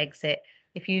you would exit.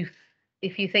 If you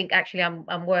think, actually,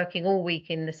 I'm working all week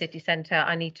in the city centre,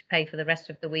 I need to pay for the rest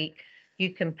of the week,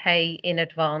 you can pay in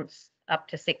advance up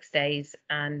to 6 days,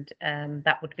 and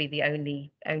that would be the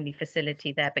only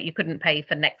facility there. But you couldn't pay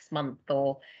for next month,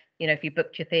 or, you know, if you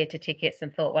booked your theatre tickets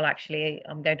and thought, well, actually,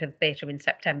 I'm going to the theatre in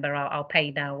September, I'll pay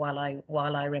now while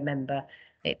I remember.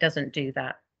 It doesn't do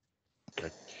that. Okay.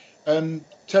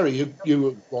 Terry,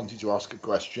 you wanted to ask a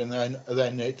question, and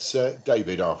then it's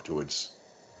David afterwards.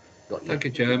 Thank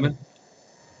you, Chairman.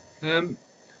 I'm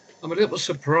a little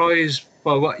surprised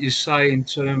by what you say in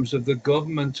terms of the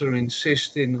government are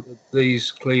insisting that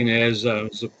these clean air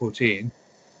zones are put in.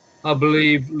 I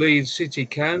believe Leeds City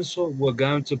Council were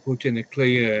going to put in a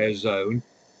clean air zone,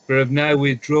 but have now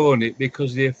withdrawn it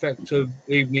because of the effect of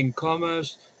evening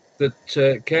commerce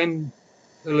that Ken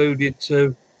alluded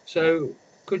to. So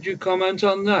could you comment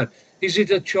on that? Is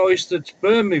it a choice that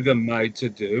Birmingham made to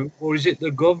do, or is it the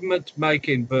government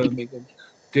making Birmingham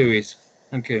do it?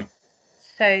 Thank you.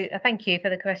 So thank you for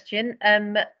the question.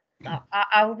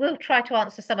 I will try to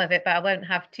answer some of it, but I won't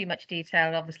have too much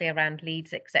detail, obviously, around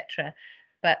Leeds, etc.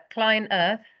 But Klein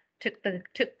Earth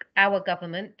took our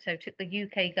government, so took the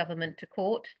UK government to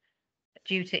court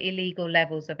due to illegal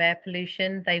levels of air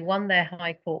pollution. They won their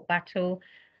High Court battle.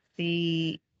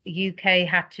 The UK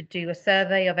had to do a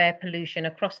survey of air pollution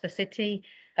across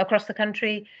the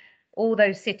country. All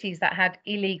those cities that had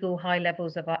illegal high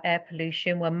levels of air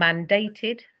pollution were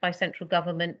mandated by central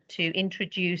government to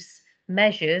introduce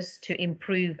measures to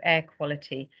improve air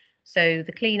quality. So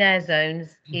the clean air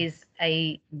zones is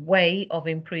a way of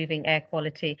improving air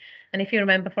quality. And if you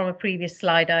remember from a previous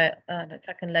slide, if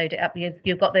I can load it up,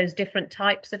 you've got those different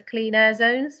types of clean air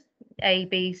zones, A,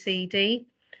 B, C, D.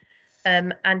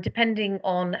 And depending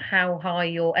on how high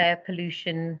your air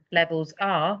pollution levels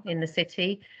are in the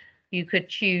city, you could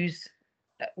choose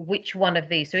which one of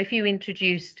these. So if you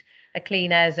introduced a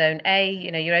clean air zone A,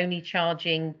 you're only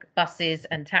charging buses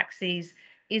and taxis.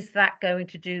 Is that going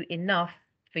to do enough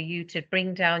for you to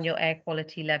bring down your air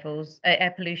quality levels,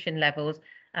 air pollution levels,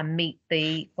 and meet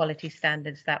the quality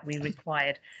standards that we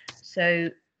required? So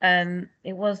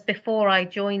it was before I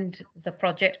joined the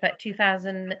project, but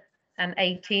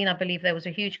 2018, I believe there was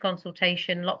a huge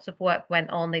consultation, lots of work went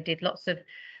on, they did lots of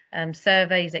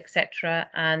surveys, etc.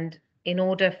 And in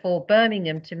order for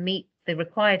Birmingham to meet the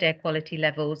required air quality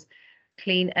levels,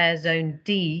 Clean Air Zone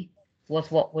D was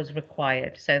what was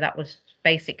required. So that was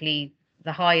basically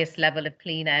the highest level of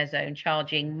clean air zone,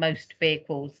 charging most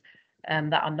vehicles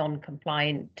that are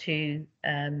non-compliant to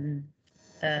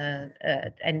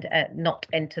not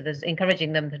enter the,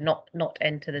 encouraging them to not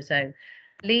enter the zone.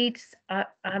 Leeds,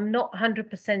 I'm not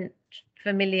 100%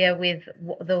 familiar with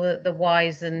the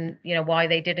whys and why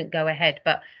they didn't go ahead,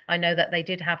 but I know that they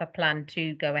did have a plan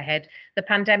to go ahead. The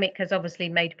pandemic has obviously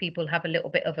made people have a little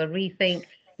bit of a rethink.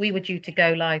 We were due to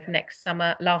go live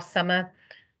last summer,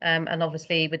 and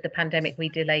obviously with the pandemic we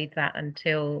delayed that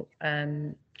until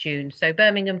June. So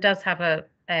Birmingham does have a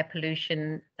air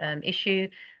pollution issue.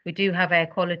 We do have air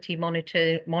quality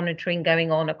monitoring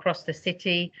going on across the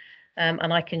city,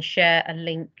 and I can share a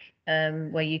link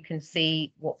where you can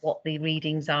see what the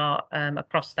readings are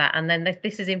across that. And then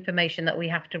this is information that we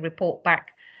have to report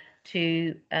back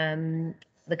to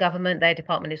the government. Their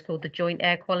department is called the Joint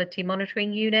Air Quality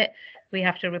Monitoring Unit. We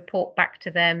have to report back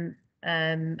to them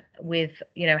with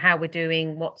how we're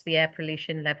doing, what's the air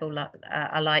pollution level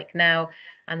are like now.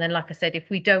 And then, like I said, if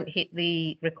we don't hit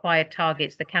the required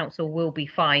targets, the council will be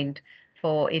fined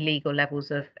for illegal levels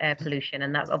of air pollution.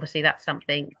 And that's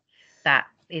something that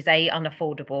is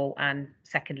unaffordable, and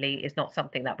secondly is not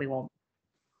something that we want.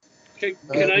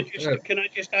 Can I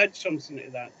just add something to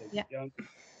that? Yeah.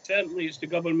 Certainly it's the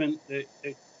government that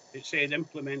said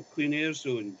implement clean air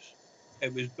zones.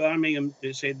 It was Birmingham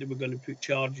that said they were going to put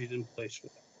charges in place for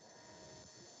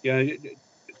that.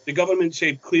 The government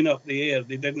said clean up the air.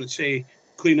 They didn't say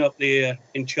clean up the air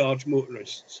and charge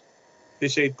motorists. They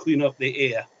said clean up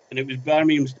the air, and it was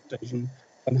Birmingham's decision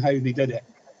on how they did it.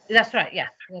 That's right, yeah.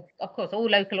 Well, of course, all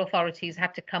local authorities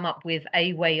had to come up with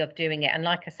a way of doing it. And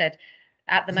like I said,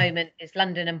 at the moment, it's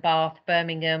London and Bath,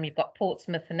 Birmingham, you've got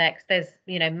Portsmouth next, there's,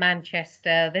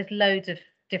 Manchester, there's loads of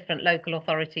different local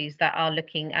authorities that are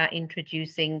looking at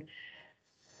introducing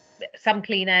some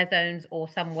clean air zones or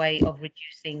some way of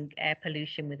reducing air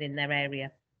pollution within their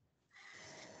area.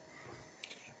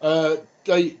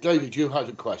 David, you had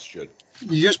a question.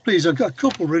 Yes, please. I've got a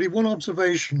couple, really. One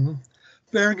observation.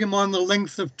 Bearing in mind the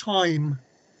length of time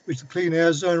which the clean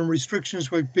air zone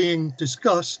restrictions were being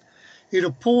discussed, it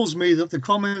appalls me that the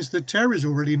comments that Terry's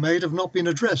already made have not been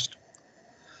addressed.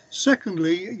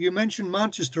 Secondly, you mentioned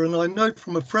Manchester, and I note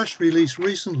from a press release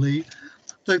recently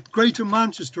that Greater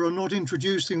Manchester are not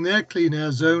introducing their clean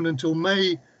air zone until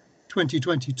May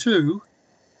 2022,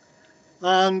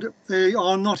 and they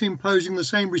are not imposing the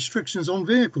same restrictions on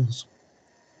vehicles.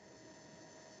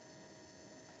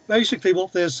 Basically,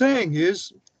 what they're saying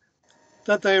is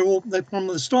that from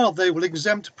the start they will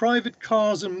exempt private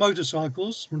cars and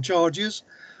motorcycles from charges,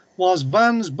 whilst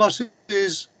vans,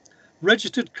 buses,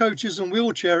 registered coaches and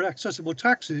wheelchair accessible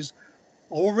taxis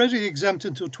are already exempt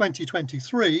until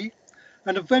 2023,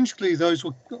 and eventually those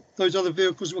other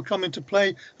vehicles will come into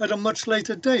play at a much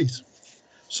later date.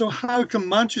 So how can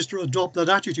Manchester adopt that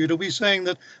attitude? Are we saying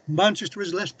that Manchester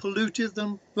is less polluted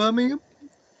than Birmingham?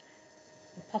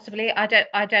 Possibly. I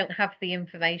don't have the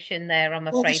information there, I'm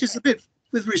afraid. Well, this is a bit,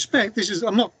 with respect,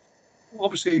 I'm not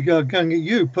obviously going at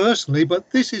you personally, but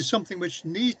this is something which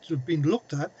needs to have been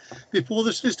looked at before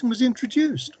the system was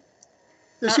introduced.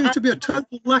 There seems to be a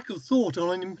total lack of thought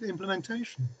on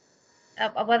implementation.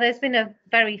 Well, there's been a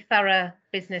very thorough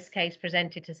business case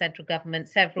presented to central government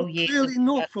several years. Clearly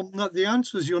not from the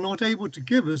answers you're not able to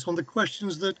give us on the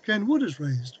questions that Ken Wood has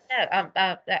raised. No,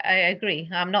 I agree.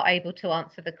 I'm not able to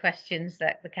answer the questions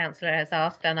that the councillor has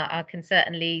asked, and I can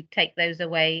certainly take those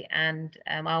away, and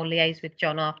I'll liaise with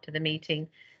John after the meeting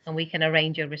and we can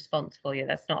arrange a response for you.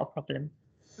 That's not a problem.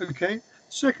 Okay.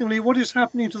 Secondly, what is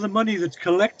happening to the money that's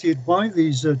collected by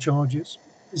these charges?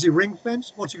 Is it ring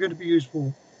fenced? What's it going to be used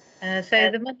for? So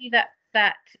the money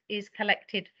that is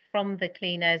collected from the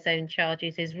clean air zone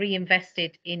charges is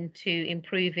reinvested into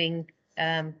improving,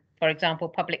 for example,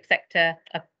 public sector,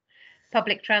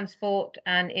 public transport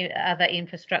and other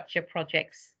infrastructure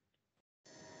projects.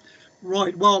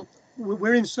 Right. Well,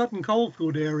 we're in Sutton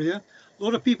Coldfield area. A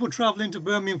lot of people travel into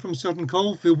Birmingham from Sutton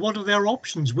Coldfield. What are their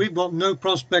options? We've got no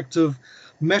prospect of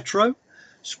metro.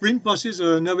 Sprint buses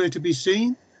are nowhere to be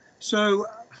seen. So,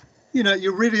 you know,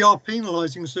 you really are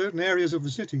penalising certain areas of the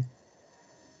city.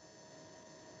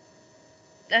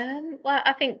 Well,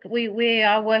 I think we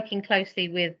are working closely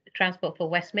with Transport for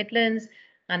West Midlands,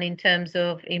 and in terms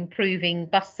of improving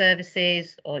bus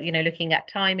services, or, you know, looking at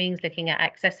timings, looking at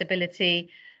accessibility.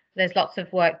 There's lots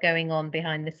of work going on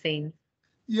behind the scenes.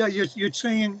 Yeah, you're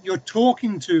saying you're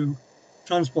talking to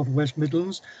Transport for West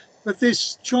Midlands, but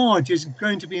this charge is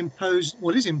going to be imposed,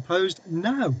 well, is imposed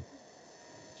now.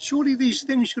 Surely these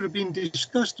things should have been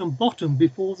discussed and bottomed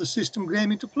before the system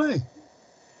came into play.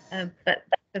 But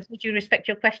with due respect,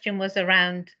 your question was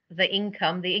around the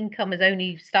income. The income has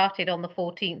only started on the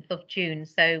 14th of June,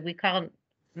 so we can't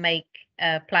make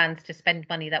plans to spend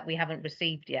money that we haven't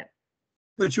received yet.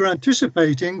 But you're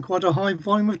anticipating quite a high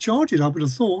volume of charges, I would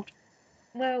have thought.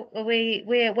 Well,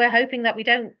 we're hoping that we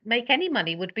don't make any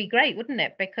money. Would be great, wouldn't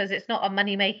it? Because it's not a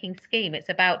money-making scheme. It's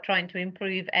about trying to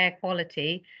improve air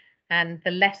quality, and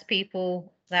the less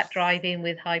people that drive in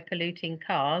with high-polluting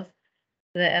cars,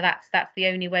 that's the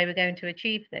only way we're going to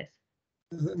achieve this.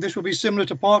 This will be similar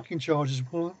to parking charges,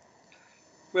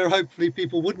 where hopefully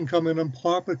people wouldn't come in and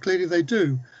park, but clearly they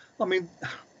do. I mean,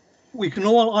 we can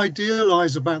all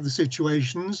idealise about the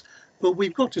situations, but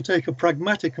we've got to take a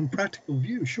pragmatic and practical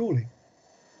view, surely.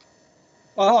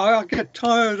 I get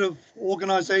tired of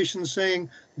organisations saying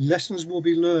lessons will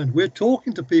be learned. We're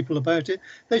talking to people about it.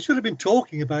 They should have been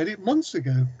talking about it months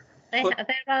ago.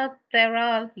 There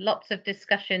are lots of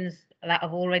discussions that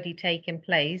have already taken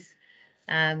place,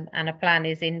 and a plan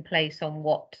is in place on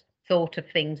what sort of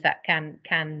things that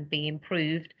can be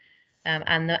improved,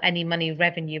 and any money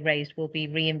revenue raised will be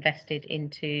reinvested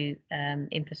into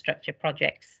infrastructure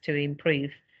projects to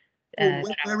improve.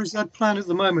 Where is that plan at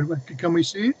the moment? Can we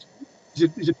see it?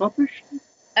 Is it published?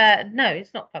 No,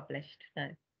 it's not published. No,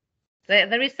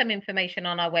 there is some information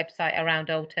on our website around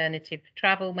alternative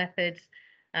travel methods,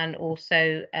 and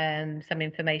also some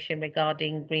information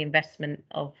regarding reinvestment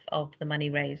of the money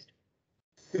raised.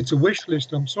 It's a wish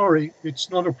list. I'm sorry, it's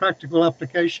not a practical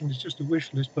application. It's just a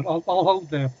wish list. But I'll hold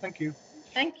there. Thank you.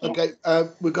 Thank you. Okay,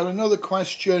 we've got another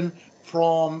question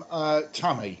from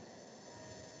Tammy.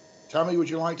 Tammy, would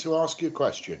you like to ask your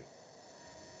question?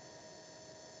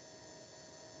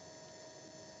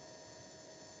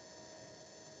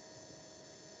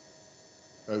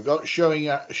 We've got showing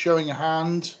a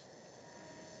hand.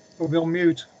 We'll be on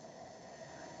mute.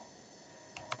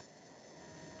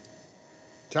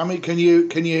 Tammy, can you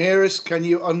hear us? Can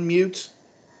you unmute?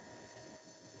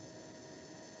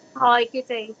 Hi, good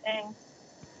evening.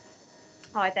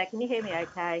 Hi there, can you hear me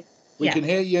okay? We can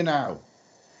hear you now.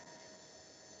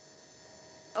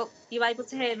 Oh, you able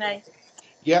to hear me?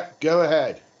 Yep, go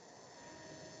ahead.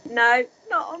 No,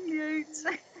 not on mute.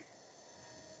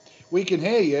 We can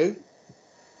hear you.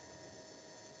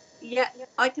 Yeah,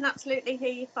 I can absolutely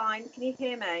hear you fine. Can you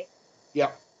hear me?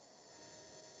 Yep.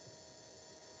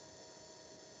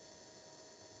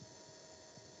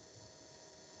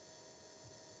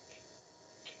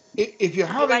 If you're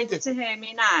having, able to hear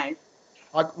me now?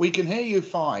 We can hear you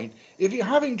fine. If you're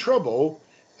having trouble,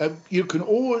 you can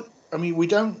always. I mean, we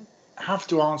don't have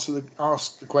to ask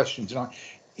the question tonight.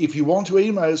 If you want to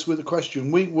email us with a question,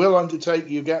 we will undertake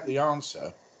you get the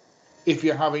answer. If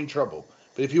you're having trouble,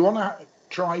 but if you want to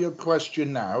try your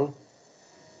question now,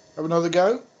 have another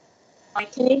go.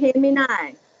 Can you hear me now?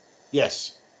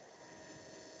 Yes.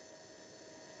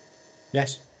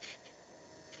 Yes.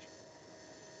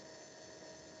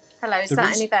 Hello, is There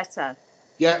that is- any better?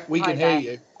 Yeah, we can hear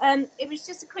you. It was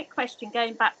just a quick question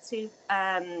going back to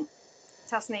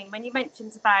Tasneem, when you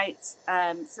mentioned about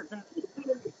sort of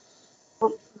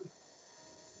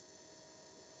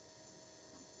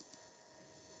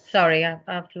Sorry,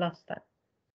 I've lost that.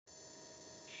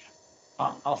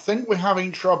 I think we're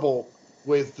having trouble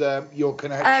with your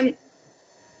connection.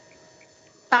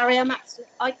 Barry,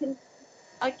 I can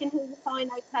hear you fine.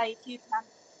 Okay, if you can,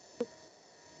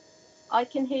 I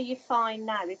can hear you fine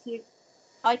now.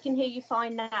 I can hear you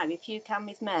fine now. If you can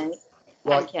with me,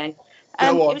 thank you.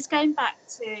 It was going back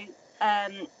to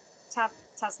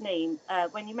Tasneem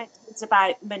when you mentioned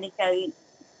about money going.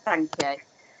 Thank you.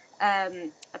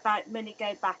 About money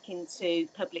go back into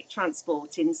public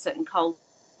transport in certain coal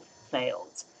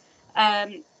fields.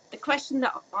 The question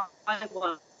that I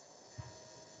want.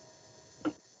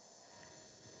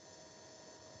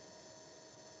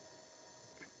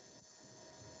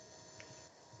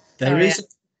 There is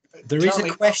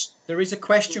a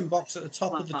question box at the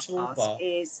top of the toolbar.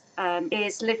 Is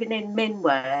living in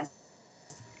Minworth.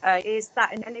 Is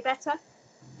that any better?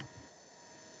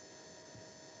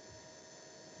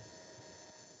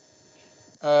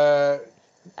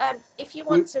 If you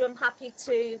want to, I'm happy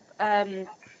to.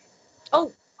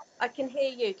 Oh, I can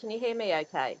hear you. Can you hear me?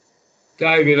 Okay.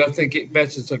 David, I think it's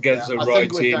better to get the I right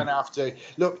think we're in. going to have to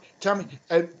look. Tammy,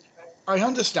 I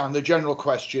understand the general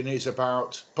question is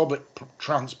about public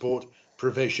transport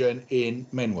provision in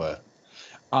Minworth,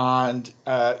 and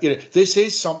this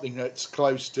is something that's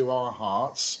close to our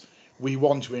hearts. We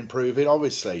want to improve it,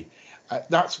 obviously.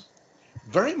 That's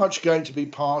very much going to be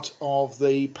part of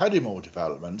the Peddimore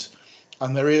development,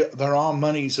 and there are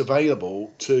monies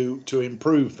available to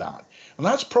improve that, and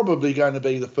that's probably going to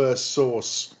be the first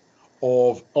source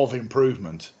of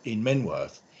improvement in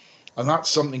Minworth, and that's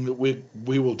something that we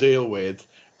will deal with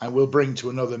and we'll bring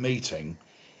to another meeting.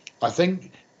 I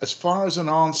think as far as an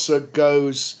answer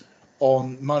goes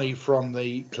on money from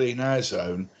the clean air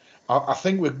zone, I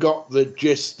think we've got the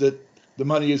gist that the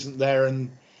money isn't there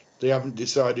and they haven't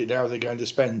decided how they're going to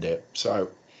spend it. So,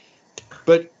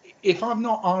 but if I've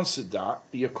not answered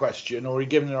your question or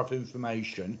given enough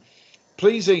information,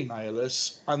 please email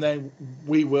us and then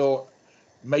we will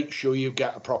make sure you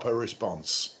get a proper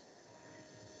response.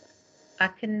 I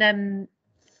can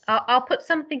I'll put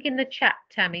something in the chat,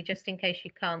 Tammy, just in case you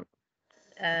can't.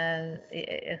 I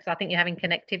think you're having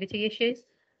connectivity issues.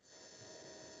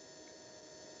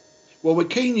 Well, we're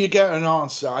keen you get an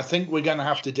answer. I think we're going to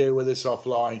have to deal with this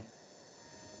offline.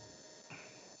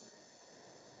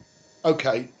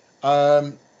 Okay.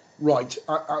 Right.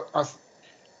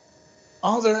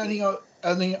 Are there any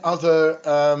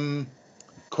other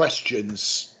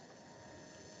questions?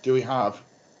 Do we have?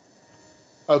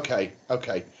 Okay.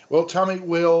 Well, Tammy,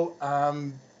 we'll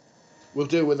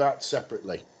deal with that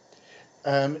separately.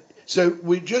 So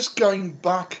we're just going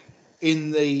back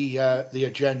in the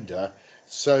agenda.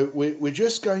 So we're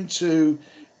just going to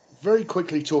very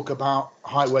quickly talk about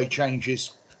highway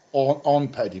changes on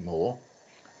Peddimore.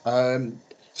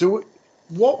 So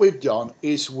what we've done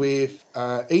is we've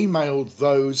emailed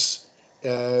those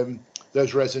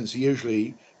residents who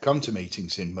usually come to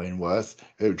meetings in Minworth,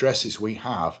 who addresses we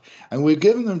have, and we've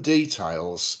given them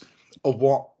details of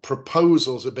what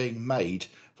proposals are being made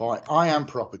by IAM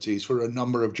Properties for a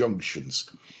number of junctions.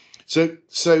 So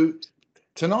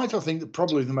tonight, I think that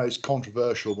probably the most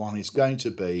controversial one is going to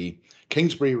be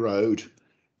Kingsbury Road,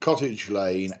 Cottage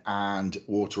Lane, and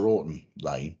Water Orton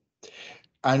Lane.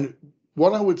 And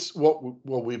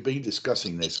what we've been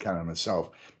discussing this, Karen and myself,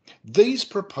 these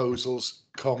proposals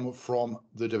come from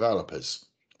the developers.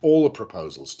 All the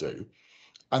proposals do,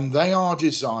 and they are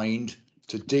designed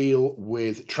to deal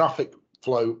with traffic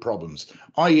flow problems,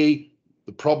 i.e.,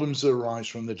 the problems that arise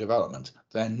from the development.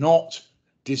 They're not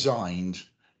designed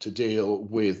to deal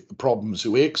with the problems that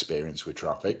we experience with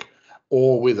traffic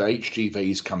or with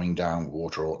HGVs coming down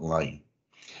Water Orton Lane.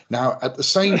 Now, at the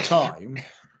same time,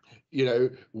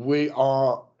 we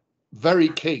are very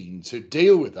keen to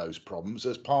deal with those problems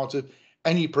as part of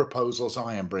any proposals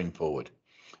I am bringing forward.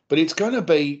 But it's going to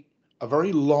be a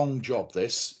very long job,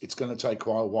 this. It's going to take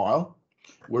quite a while.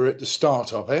 We're at the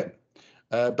start of it.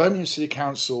 Birmingham City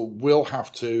Council will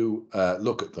have to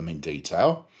look at them in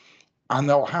detail, and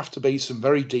there'll have to be some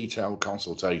very detailed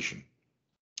consultation.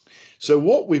 So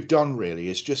what we've done really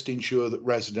is just ensure that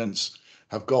residents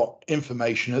have got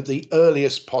information at the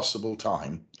earliest possible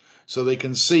time so they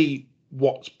can see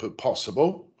what's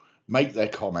possible, make their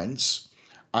comments,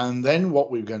 and then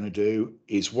what we're going to do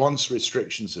is once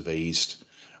restrictions have eased,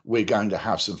 we're going to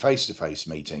have some face-to-face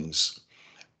meetings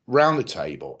round the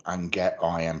table and get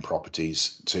IM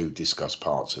Properties to discuss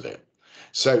parts of it.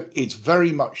 So it's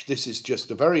very much, this is just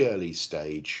a very early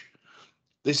stage.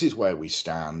 This is where we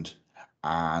stand,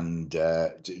 and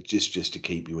just to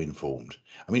keep you informed.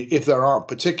 I mean, if there are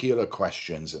particular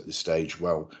questions at this stage,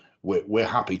 well, we're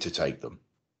happy to take them.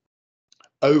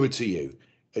 Over to you.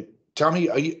 Tammy,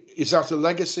 is that a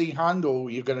legacy hand, or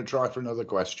are you going to try for another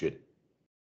question?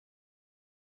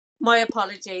 My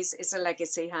apologies, it's a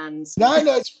legacy hand. No,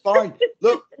 it's fine.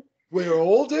 Look, we'll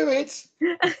all do it.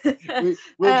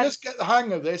 We'll just get the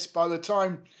hang of this. By the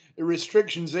time the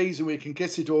restrictions ease and we can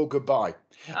kiss it all goodbye.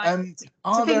 To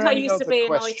think I used to be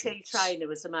an IT trainer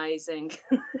was amazing.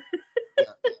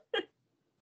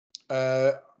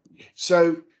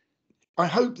 So I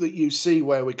hope that you see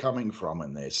where we're coming from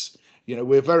in this. You know,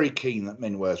 we're very keen that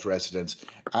Minworth residents,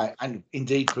 and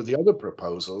indeed for the other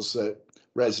proposals, that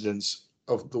residents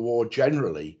of the ward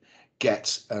generally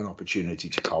get an opportunity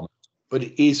to comment. But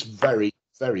it is very,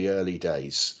 very early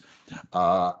days,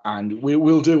 and we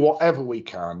will do whatever we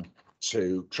can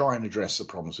to try and address the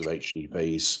problems with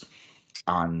HDPs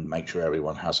and make sure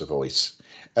everyone has a voice.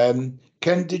 Ken,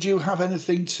 did you have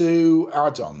anything to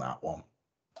add on that one?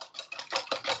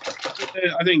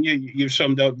 I think you've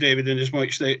summed up, David, in as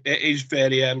much that it is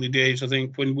very early days. I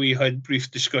think when we had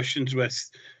brief discussions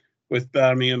with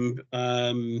Birmingham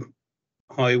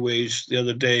Highways the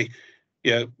other day,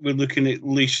 yeah, we're looking at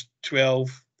least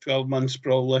 12 months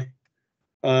probably.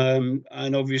 And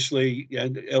obviously, yeah,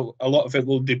 a lot of it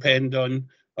will depend on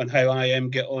how IM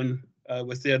get on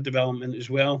with their development as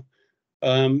well.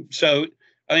 So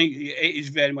I think it is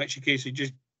very much a case of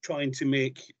just trying to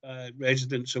make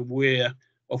residents aware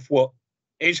of what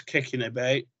is kicking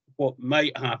about, what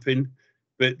might happen,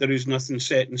 but there is nothing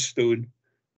set in stone.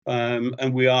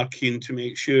 And we are keen to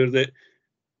make sure that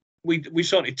we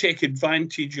sort of take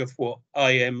advantage of what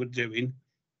IM are doing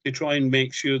to try and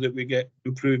make sure that we get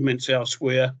improvements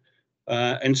elsewhere.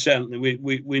 And certainly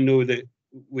we know that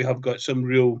we have got some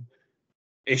real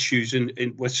issues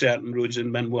with certain roads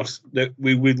in Minworth that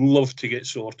we would love to get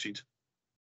sorted.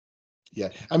 Yeah,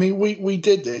 I mean, we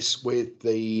did this with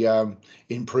the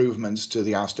improvements to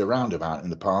the Astor roundabout in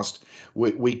the past.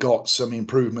 We got some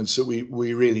improvements that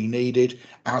we really needed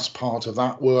as part of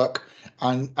that work,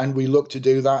 and we look to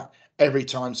do that every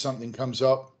time something comes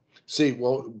up, see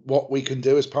what we can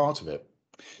do as part of it.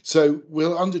 So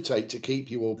we'll undertake to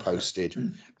keep you all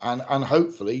posted and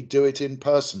hopefully do it in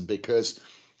person, because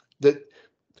that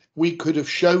we could have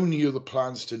shown you the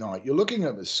plans tonight. You're looking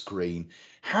at the screen.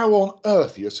 How on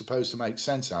earth you're supposed to make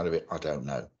sense out of it, I don't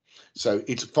know. So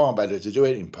it's far better to do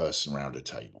it in person around a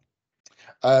table.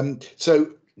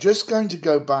 So just going to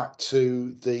go back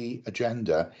to the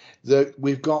agenda, that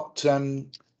we've got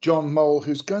John Mole,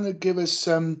 who's going to give us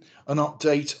an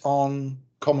update on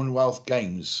Commonwealth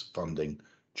Games funding.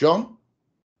 John?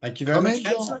 Thank you very much,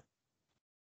 Councillor.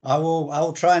 I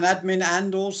will try and admin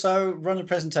and also run a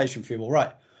presentation for you all.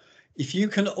 Right. If you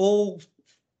can all,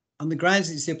 on the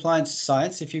grounds it's the Appliance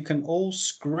Science, if you can all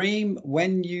scream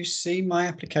when you see my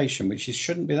application, which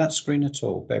shouldn't be that screen at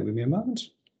all. Bear with me a moment.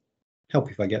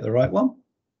 Help if I get the right one.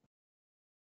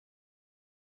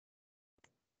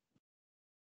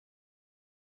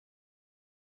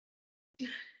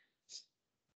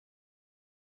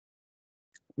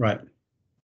 Right.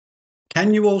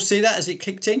 Can you all see that as it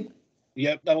kicked in?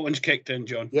 Yep, that one's kicked in,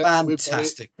 John. Yep,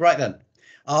 fantastic. Right then.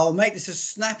 I'll make this as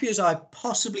snappy as I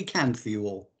possibly can for you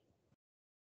all.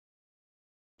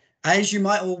 As you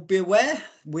might all be aware,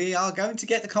 we are going to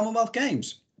get the Commonwealth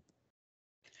Games.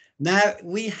 Now,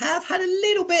 we have had a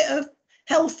little bit of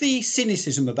healthy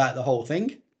cynicism about the whole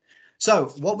thing.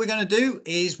 So what we're going to do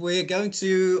is we're going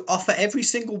to offer every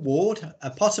single ward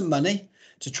a pot of money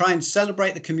to try and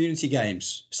celebrate the community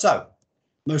games. So,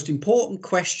 most important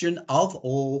question of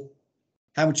all,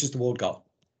 how much has the ward got?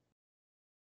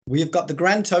 We have got the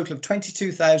grand total of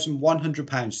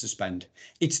 £22,100 to spend.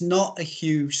 It's not a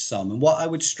huge sum. And what I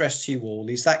would stress to you all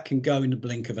is that can go in the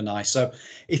blink of an eye. So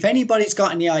if anybody's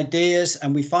got any ideas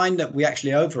and we find that we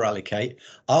actually over allocate,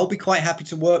 I'll be quite happy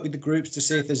to work with the groups to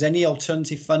see if there's any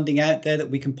alternative funding out there that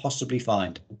we can possibly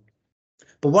find.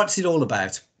 But what's it all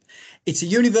about? It's a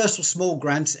universal small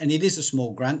grant, and it is a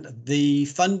small grant. The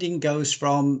funding goes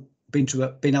from being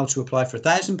able to apply for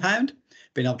 £1,000,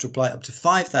 being able to apply up to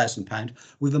 £5,000,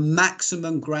 with a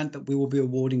maximum grant that we will be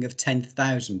awarding of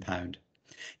 £10,000.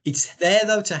 It's there,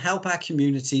 though, to help our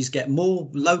communities get more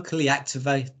locally active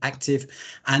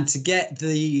and to get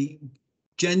the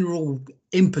general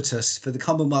impetus for the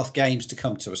Commonwealth Games to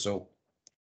come to us all.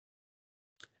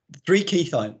 Three key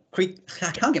themes.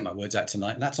 I can't get my words out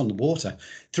tonight, and that's on the water.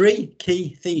 3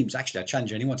 key themes. Actually, I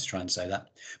challenge anyone to try and say that.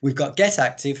 We've got get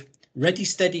active, ready,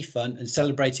 steady, fun, and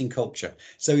celebrating culture.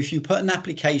 So if you put an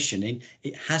application in,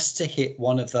 it has to hit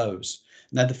one of those.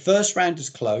 Now, the first round is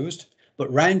closed,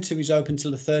 but round 2 is open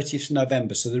till the 30th of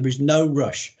November, so there is no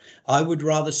rush. I would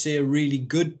rather see a really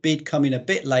good bid come in a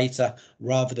bit later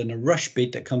rather than a rush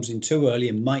bid that comes in too early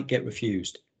and might get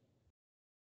refused.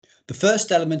 The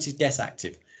first element is get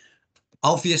active.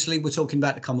 Obviously, we're talking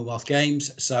about the Commonwealth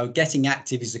Games, so getting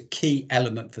active is a key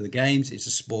element for the Games. It's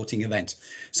a sporting event.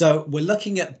 So we're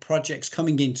looking at projects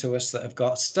coming into us that have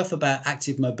got stuff about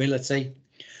active mobility,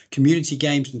 community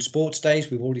games and sports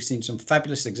days. We've already seen some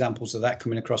fabulous examples of that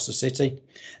coming across the city,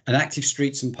 and active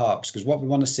streets and parks, because what we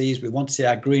want to see is we want to see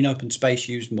our green open space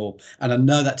used more. And I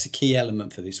know that's a key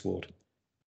element for this ward.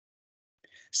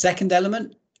 Second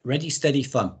element, ready, steady,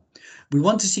 fun. We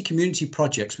want to see community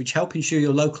projects which help ensure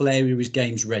your local area is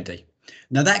games ready.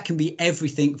 Now that can be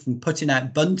everything from putting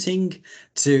out bunting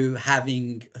to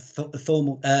having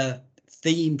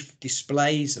themed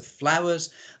displays of flowers.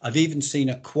 I've even seen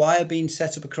a choir being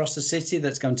set up across the city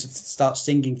that's going to start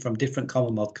singing from different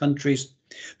Commonwealth countries.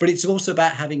 But it's also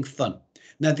about having fun.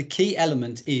 Now the key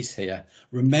element is here,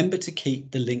 remember to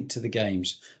keep the link to the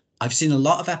games. I've seen a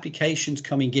lot of applications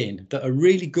coming in that are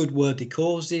really good worthy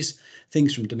causes,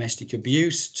 things from domestic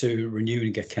abuse to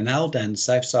renewing a canal down the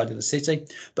south side of the city,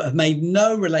 but have made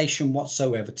no relation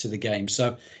whatsoever to the game.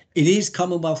 So it is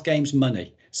Commonwealth Games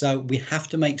money. So we have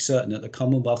to make certain that the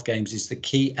Commonwealth Games is the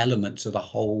key element to the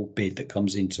whole bid that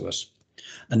comes into us.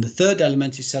 And the third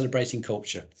element is celebrating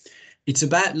culture. It's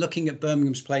about looking at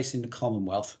Birmingham's place in the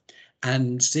Commonwealth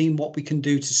and seeing what we can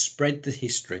do to spread the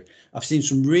history. I've seen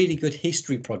some really good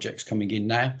history projects coming in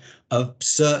now of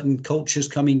certain cultures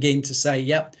coming in to say,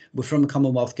 yep, we're from the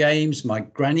Commonwealth Games. My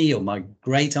granny or my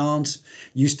great aunt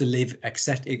used to live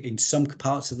in some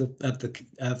parts of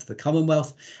the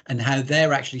Commonwealth, and how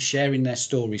they're actually sharing their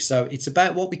story. So it's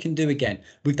about what we can do again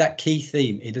with that key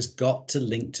theme. It has got to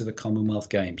link to the Commonwealth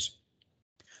Games.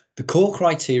 The core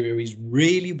criteria is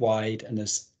really wide and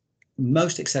as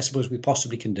most accessible as we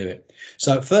possibly can do it.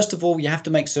 So first of all, you have to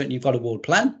make certain you've got a ward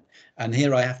plan. And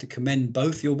here I have to commend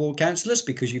both your ward councillors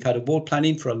because you've had a ward plan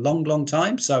in for a long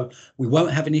time. So we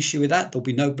won't have an issue with that. There'll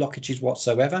be no blockages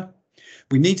whatsoever.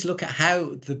 We need to look at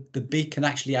how the bid can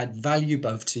actually add value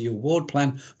both to your ward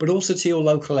plan, but also to your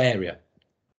local area.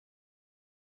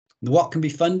 What can be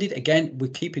funded? Again,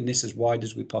 we're keeping this as wide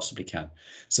as we possibly can.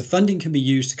 So funding can be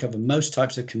used to cover most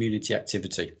types of community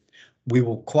activity. We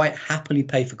will quite happily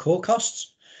pay for core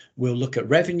costs. We'll look at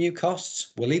revenue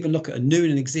costs. We'll even look at a new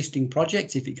and existing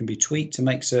project if it can be tweaked to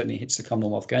make certain it hits the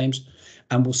Commonwealth Games.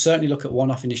 And we'll certainly look at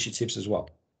one-off initiatives as well.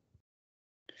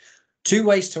 2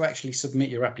 ways to actually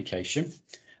submit your application.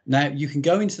 Now, you can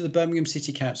go into the Birmingham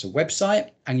City Council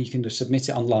website and you can submit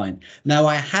it online. Now,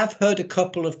 I have heard a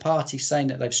couple of parties saying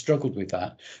that they've struggled with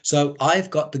that. So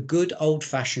I've got the good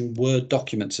old-fashioned Word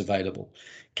documents available.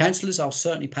 Councillors, I'll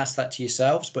certainly pass that to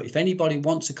yourselves, but if anybody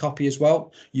wants a copy as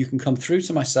well, you can come through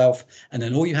to myself, and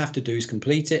then all you have to do is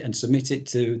complete it and submit it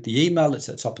to the email that's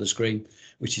at the top of the screen,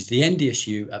 which is the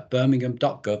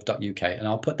ndsu@birmingham.gov.uk, and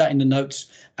I'll put that in the notes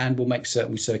and we'll make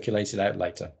certain we circulate it out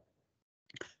later.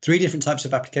 3 different types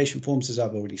of application forms, as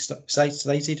I've already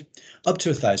stated, up to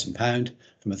 £1,000,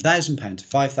 from £1,000 to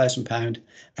 £5,000,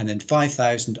 and then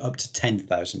 £5,000 up to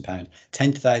 £10,000.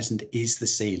 £10,000 is the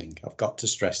ceiling. I've got to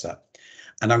stress that.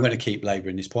 And I'm going to keep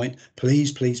labouring this point.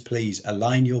 Please, please, please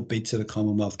align your bid to the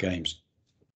Commonwealth Games.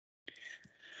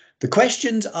 The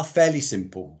questions are fairly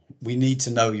simple. We need to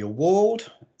know your ward.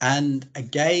 And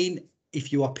again,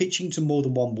 if you are pitching to more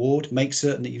than one ward, make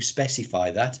certain that you specify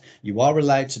that. You are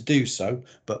allowed to do so,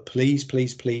 but please,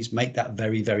 please, please make that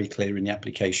very, very clear in the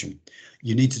application.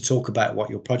 You need to talk about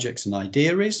what your project's and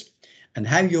idea is, and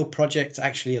how your project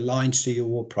actually aligns to your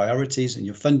ward priorities and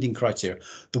your funding criteria.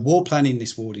 The ward plan in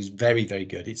this ward is very, very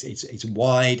good. It's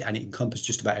wide and it encompasses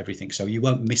just about everything, so you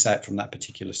won't miss out from that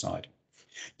particular side.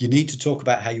 You need to talk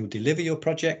about how you'll deliver your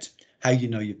project, how you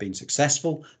know you've been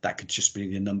successful. That could just be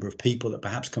the number of people that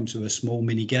perhaps come to a small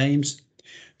mini games.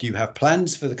 Do you have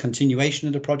plans for the continuation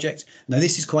of the project? Now,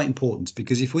 this is quite important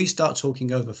because if we start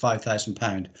talking over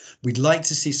 £5,000, we'd like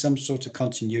to see some sort of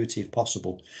continuity if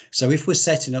possible. So if we're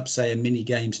setting up, say, a mini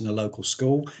games in a local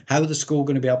school, how are the school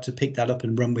going to be able to pick that up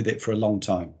and run with it for a long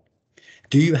time?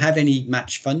 Do you have any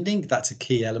match funding? That's a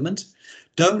key element.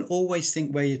 Don't always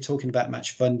think where you're talking about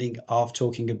match funding of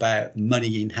talking about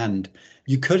money in hand.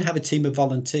 You could have a team of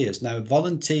volunteers. Now,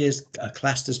 volunteers are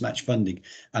classed as match funding,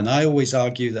 and I always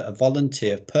argue that a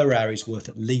volunteer per hour is worth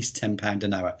at least £10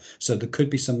 an hour. So there could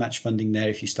be some match funding there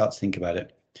if you start to think about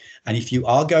it. And if you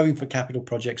are going for capital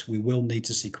projects, we will need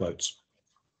to see quotes.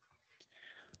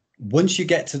 Once you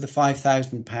get to the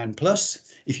 £5,000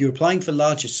 plus, if you're applying for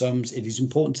larger sums, it is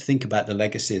important to think about the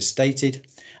legacy as stated.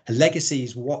 A legacy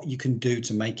is what you can do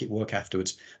to make it work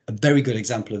afterwards. A very good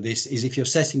example of this is if you're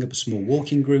setting up a small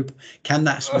walking group, can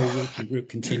that small walking group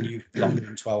continue longer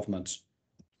than 12 months?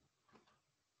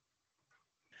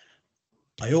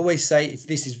 I always say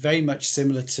this is very much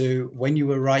similar to when you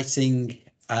were writing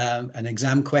an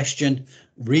exam question,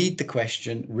 read the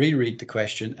question, reread the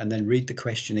question, and then read the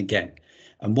question again.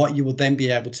 And what you will then be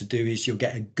able to do is you'll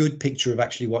get a good picture of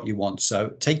actually what you want. So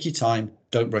take your time,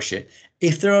 don't rush it.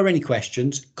 If there are any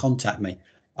questions, contact me.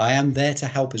 I am there to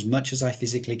help as much as I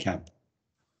physically can.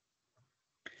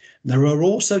 There are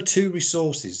also 2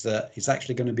 resources that is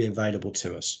actually going to be available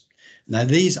to us. Now,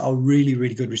 these are really,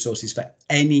 really good resources for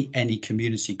any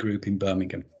community group in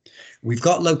Birmingham. We've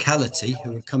got Locality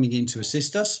who are coming in to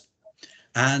assist us.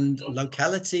 And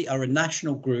Locality are a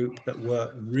national group that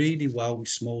work really well with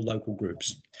small local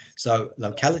groups. So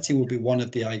Locality will be one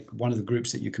of the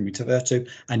groups that you can refer to,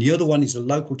 and the other one is a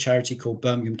local charity called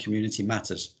Birmingham Community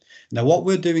Matters. Now, what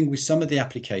we're doing with some of the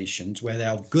applications, where they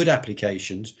are good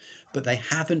applications, but they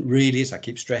haven't really, as I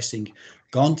keep stressing,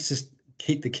 gone to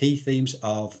hit the key themes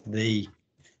of the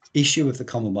issue of the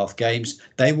Commonwealth Games,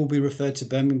 they will be referred to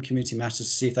Birmingham Community Matters to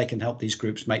see if they can help these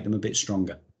groups make them a bit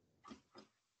stronger.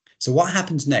 So what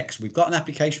happens next? We've got an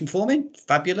application form in,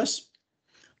 fabulous.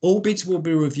 All bids will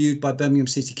be reviewed by Birmingham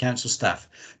City Council staff,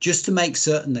 just to make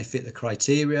certain they fit the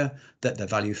criteria, that they're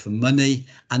value for money,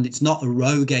 and it's not a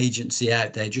rogue agency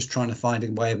out there just trying to find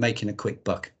a way of making a quick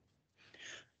buck.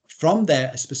 From there,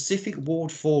 a specific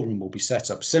ward forum will be set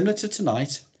up, similar to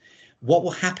tonight. What will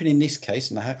happen in this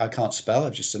case, and I can't spell,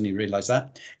 I've just suddenly realised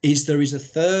that, is there is a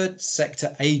third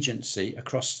sector agency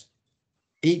across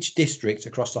each district,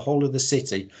 across the whole of the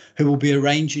city, who will be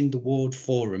arranging the ward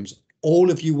forums. All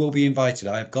of you will be invited.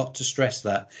 I have got to stress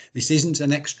that this isn't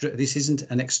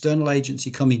an external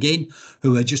agency coming in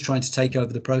who are just trying to take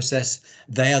over the process.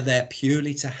 They are there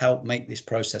purely to help make this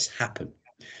process happen.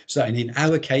 So, and in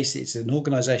our case, it's an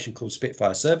organisation called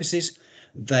Spitfire Services.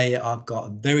 They have got a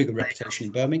very good reputation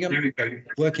in Birmingham,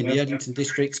 work in the Eddington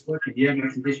district.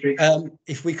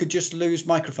 If we could just lose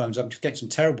microphones, I'm just getting some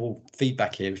terrible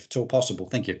feedback here, if at all possible.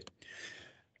 Thank you.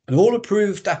 And all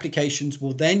approved applications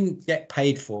will then get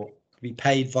paid for, be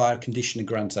paid via conditional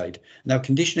grant aid. Now,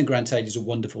 conditional grant aid is a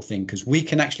wonderful thing because we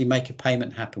can actually make a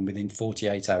payment happen within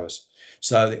 48 hours.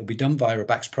 So it will be done via a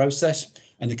BACS process,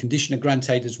 and the conditional grant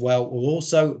aid as well will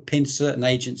also pin certain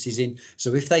agencies in.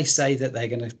 So if they say that they're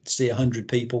going to see 100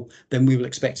 people, then we will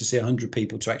expect to see 100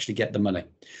 people to actually get the money.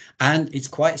 And it's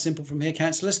quite simple from here,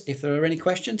 councillors. If there are any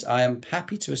questions, I am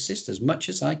happy to assist as much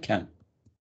as I can.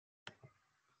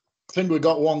 I think we've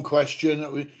got one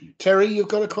question. Terry, you've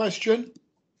got a question?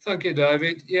 Thank you,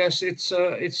 David. Yes, it's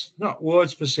not ward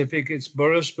specific, it's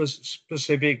borough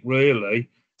specific, really.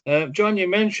 John, you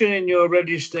mentioned in your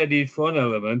Ready Steady Fun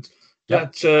element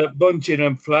that bunting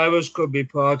and flowers could be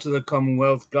part of the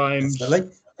Commonwealth Games.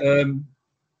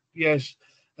 Yes.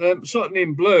 Sutton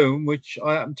in Bloom, which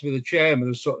I happen to be the chairman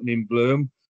of Sutton in Bloom,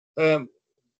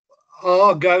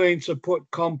 are going to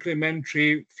put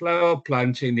complementary flower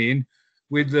planting in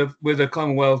with the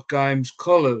Commonwealth Games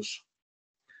colours.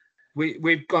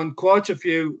 We've gone quite a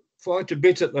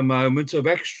bit at the moment of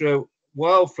extra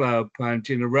wildflower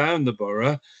planting around the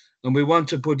borough, and we want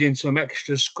to put in some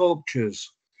extra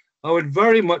sculptures. I would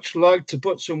very much like to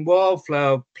put some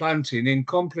wildflower planting in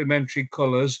complementary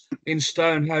colours in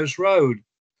Stonehouse Road,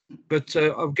 but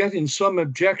I'm getting some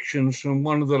objections from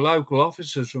one of the local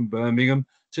officers from Birmingham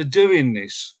to doing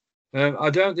this. I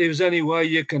don't think there's any way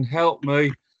you can help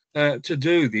me to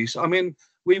do this. I mean,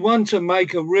 we want to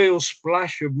make a real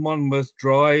splash of Monmouth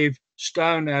Drive,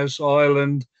 Stonehouse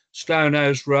Island,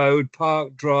 Stonehouse Road,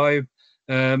 Park Drive,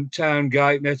 Town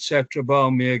Gate, etc.,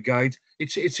 Balmere Gate.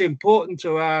 It's important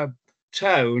to our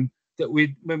town that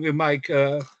we make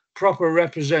a proper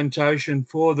representation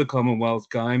for the Commonwealth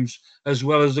Games, as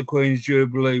well as the Queen's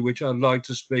Jubilee, which I'd like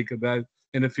to speak about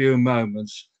in a few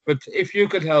moments. But if you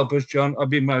could help us, John, I'd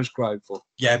be most grateful.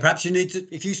 Yeah, perhaps you need to,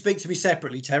 if you speak to me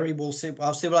separately, Terry, I'll see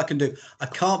what I can do. I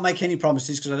can't make any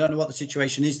promises because I don't know what the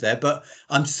situation is there, but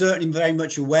I'm certainly very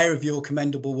much aware of your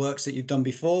commendable works that you've done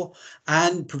before.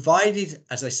 And provided,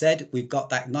 as I said, we've got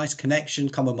that nice connection,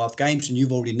 Commonwealth Games, and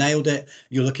you've already nailed it.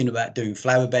 You're looking about doing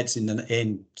flower beds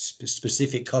in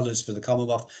specific colours for the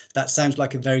Commonwealth. That sounds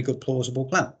like a very good, plausible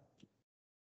plan.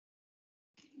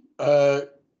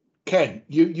 Ken,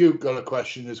 you've got a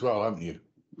question as well, haven't you?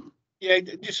 Yeah,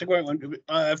 just a quick one.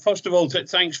 First of all,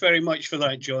 thanks very much for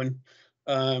that, John.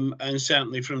 and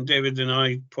certainly from David and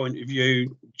I point of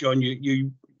view, John,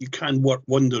 you can work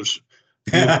wonders.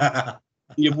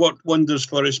 You've worked wonders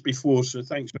for us before, so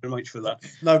thanks very much for that.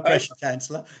 No pressure,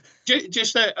 Councillor.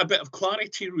 Just a bit of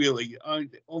clarity, really.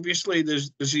 Obviously,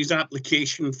 there's these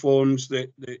application forms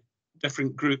that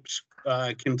different groups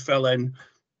can fill in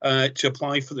to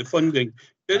apply for the funding.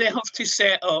 Do they have to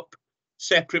set up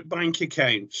separate bank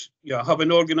accounts? Have an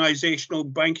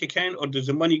organisational bank account, or does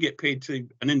the money get paid to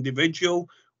an individual,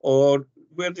 or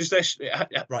where does this?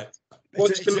 Right.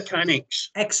 What's the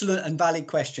mechanics? Excellent and valid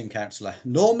question, Councillor.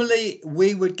 Normally,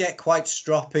 we would get quite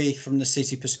stroppy from the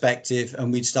city perspective,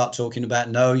 and we'd start talking about,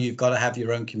 no, you've got to have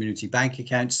your own community bank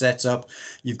account set up.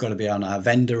 You've got to be on our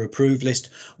vendor approved list.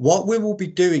 What we will be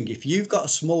doing, if you've got a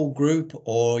small group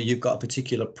or you've got a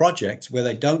particular project where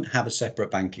they don't have a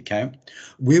separate bank account,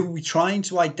 we will be trying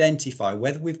to identify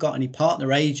whether we've got any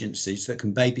partner agencies that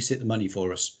can babysit the money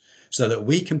for us, so that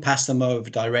we can pass them over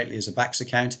directly as a BACS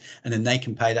account, and then they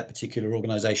can pay that particular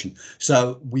organisation.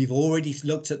 So we've already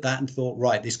looked at that and thought,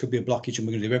 right, this could be a blockage, and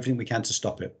we're going to do everything we can to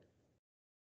stop it.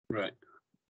 Right.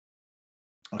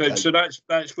 Okay. So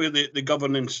that's where the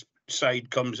governance side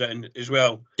comes in as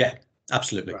well. Yeah,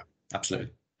 absolutely, right.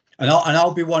 Absolutely. And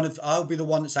I'll be the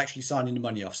one that's actually signing the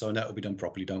money off, so I know it'll be done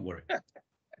properly. Don't worry.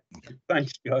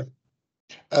 Thanks, John.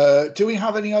 Do we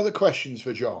have any other questions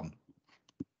for John?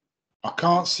 I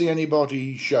can't see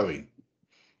anybody showing.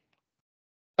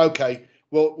 Okay,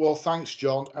 well, thanks,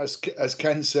 John. As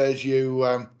Ken says, you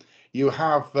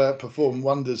have performed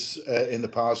wonders in the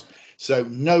past, so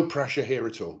no pressure here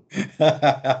at all.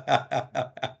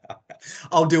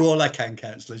 I'll do all I can,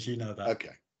 councillors. You know that.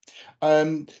 Okay.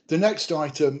 The next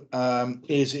item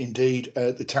is indeed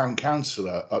the town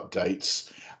councillor updates,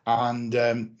 and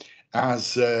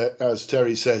as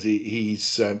Terry says,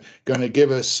 he's going to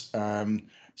give us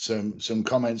some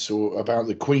comments about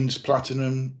the Queen's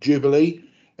Platinum Jubilee.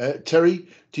 Terry,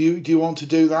 do you want to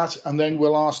do that, and then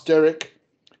we'll ask Derrick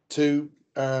to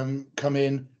come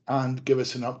in and give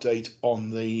us an update on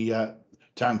the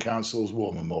Town Council's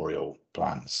War Memorial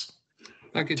plans.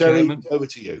 Thank you, Terry, Chairman. over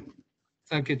to you.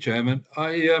 Thank you, Chairman.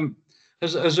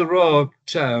 As a rural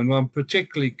town, I'm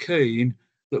particularly keen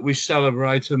that we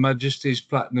celebrate Her Majesty's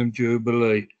Platinum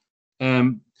Jubilee.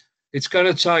 It's going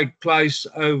to take place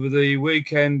over the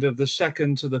weekend of the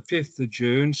 2nd to the 5th of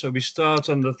June. So we start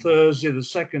on the Thursday, the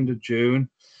 2nd of June.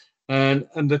 And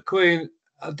the Queen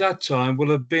at that time will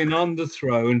have been on the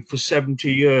throne for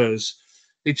 70 years.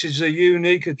 It is a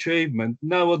unique achievement.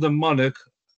 No other monarch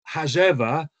has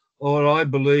ever, or I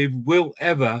believe will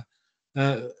ever,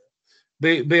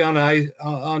 be on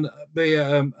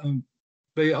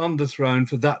the throne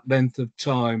for that length of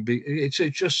time. It's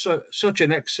just such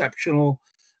an exceptional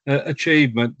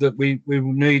achievement that we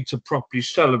need to properly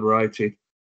celebrate it.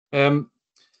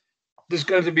 There's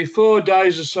going to be 4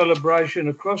 days of celebration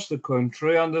across the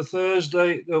country. On the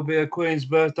Thursday, there'll be a Queen's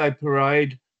Birthday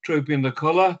Parade, Trooping the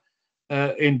Colour,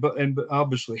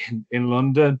 obviously in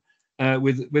London,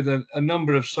 with a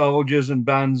number of soldiers and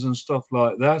bands and stuff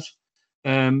like that.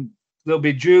 There'll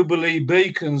be Jubilee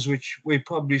beacons, which we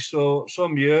probably saw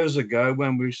some years ago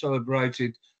when we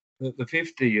celebrated the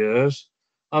 50 years.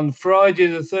 On Friday,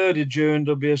 the 3rd of June,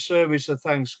 there'll be a service of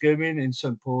Thanksgiving in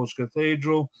St Paul's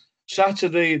Cathedral.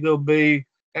 Saturday, there'll be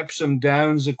Epsom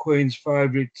Downs, the Queen's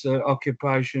favourite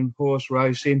occupation, horse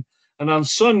racing. And on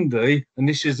Sunday, and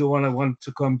this is the one I want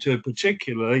to come to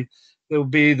particularly, there'll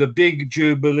be the big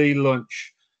Jubilee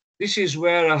lunch. This is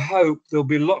where I hope there'll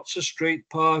be lots of street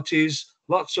parties,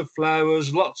 lots of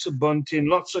flowers, lots of bunting,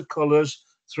 lots of colours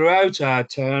throughout our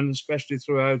town, especially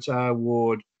throughout our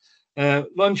ward.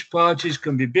 Lunch parties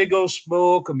can be big or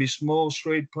small, can be small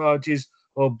street parties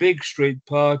or big street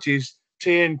parties,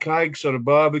 tea and cakes or a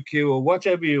barbecue or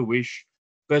whatever you wish.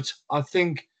 But I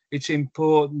think it's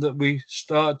important that we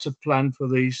start to plan for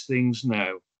these things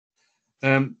now.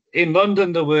 In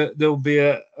London, there'll be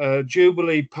a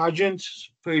Jubilee pageant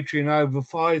featuring over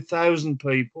 5,000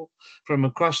 people from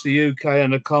across the UK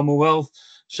and the Commonwealth.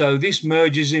 So this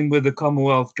merges in with the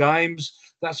Commonwealth Games.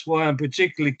 That's why I'm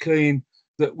particularly keen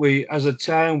that we, as a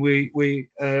town, we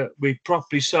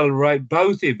properly celebrate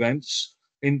both events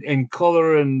in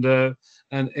colour and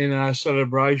in our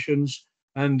celebrations.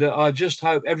 And I just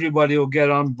hope everybody will get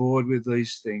on board with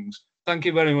these things. Thank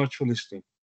you very much for listening.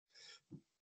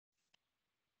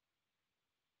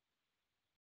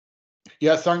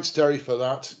 Yeah, thanks, Terry, for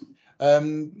that.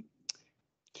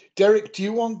 Derrick, do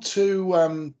you want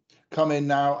to come in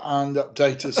now and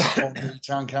update us on the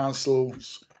Town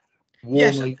Council's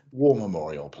War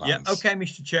Memorial plans? Yeah, okay,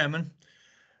 Mr. Chairman.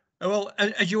 Well,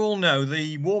 as you all know,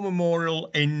 the War Memorial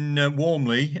in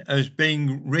Walmley has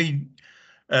been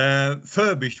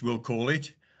furbished, we'll call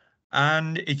it,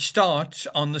 and it starts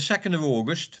on the 2nd of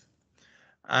August,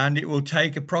 and it will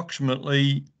take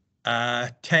approximately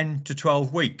 10 to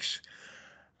 12 weeks.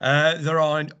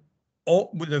 The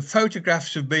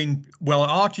photographs have been, well,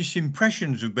 artist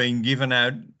impressions have been given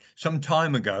out some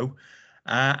time ago,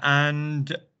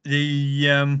 and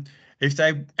if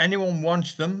anyone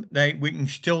wants them, we can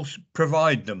still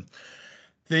provide them.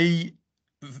 The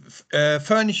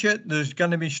furniture, there's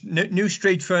going to be new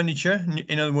street furniture,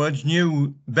 in other words,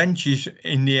 new benches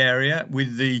in the area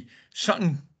with the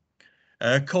Sutton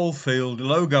Coalfield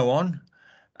logo on,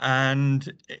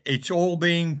 and it's all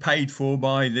being paid for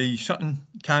by the Sutton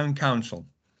Town Council.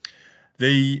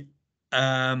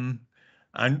 And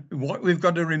what we've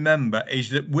got to remember is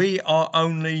that we are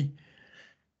only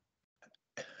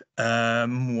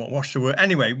what's the word?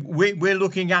 Anyway, we're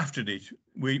looking after it.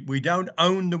 We don't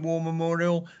own the War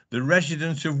Memorial. The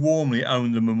residents of Walmley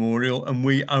own the memorial, and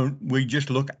we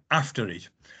just look after it,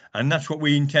 and that's what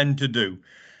we intend to do.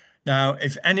 Now,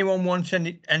 if anyone wants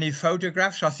any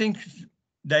photographs, I think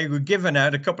they were given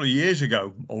out a couple of years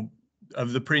ago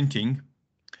of the printing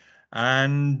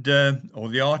and or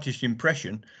the artist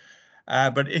impression.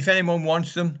 But if anyone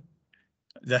wants them,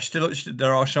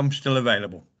 there are some still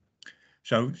available.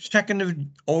 So 2nd of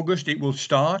August it will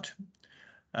start,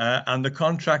 and the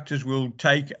contractors will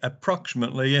take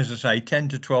approximately, as I say, 10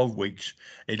 to 12 weeks.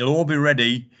 It'll all be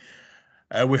ready.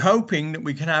 We're hoping that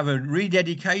we can have a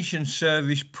rededication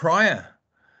service prior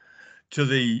to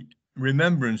the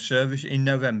remembrance service in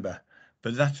November,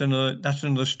 but that's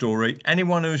another story.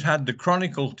 Anyone who's had the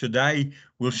Chronicle today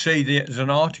will see there's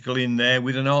an article in there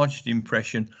with an artist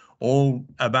impression all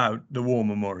about the War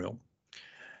Memorial.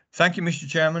 Thank you, Mr.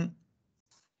 Chairman.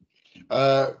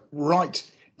 Right,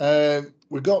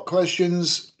 we've got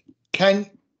questions. Ken,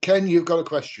 you've got a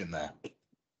question there.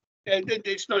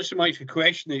 It's not so much a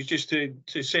question, it's just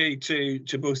to say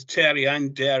to both Terry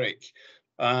and Derrick,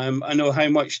 I know how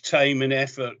much time and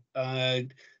effort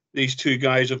these two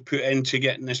guys have put into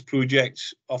getting this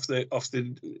project up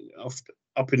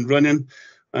and running.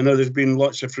 I know there's been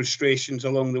lots of frustrations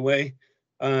along the way,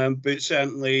 but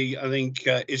certainly I think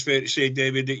it's fair to say,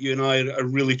 David, that you and I are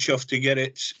really chuffed to get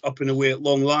it up and away at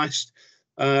long last,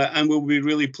 and we'll be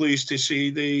really pleased to see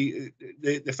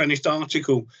the finished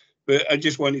article. But I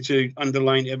just wanted to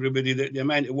underline to everybody that the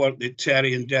amount of work that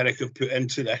Terry and Derrick have put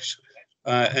into this,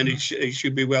 and it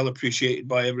should be well appreciated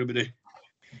by everybody.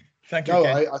 Thank you, No,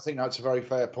 Ken. I think that's a very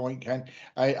fair point, Ken.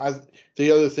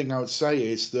 The other thing I would say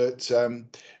is that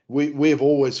we've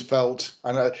always felt,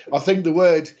 and I think the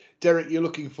word, Derrick, you're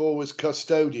looking for was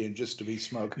custodian, just to be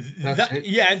smug.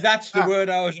 That's the word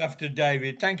I was after,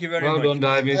 David. Thank you very much. Well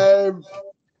done, David.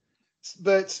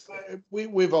 But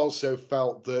we've also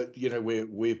felt that, you know,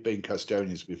 we've been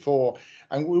custodians before,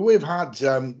 and we've had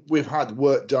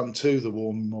work done to the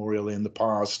War Memorial in the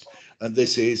past, and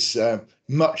this is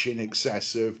much in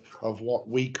excess of what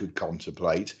we could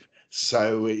contemplate.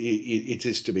 So it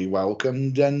is to be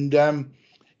welcomed, and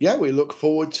yeah, we look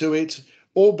forward to it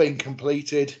all being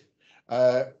completed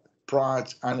prior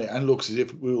to, and looks as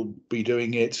if we'll be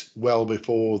doing it well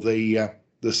before the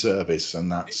service,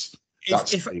 and that's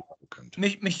welcomed.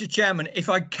 Mr. Chairman, if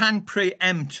I can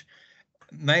preempt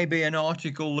maybe an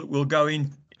article that will go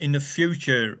in the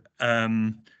future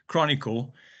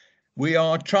Chronicle, we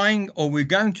are trying, or we're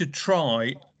going to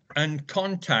try and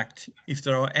contact, if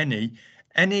there are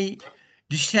any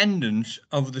descendants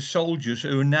of the soldiers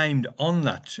who are named on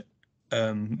that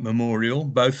memorial,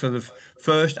 both for the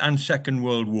First and Second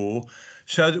World War,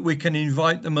 so that we can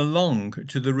invite them along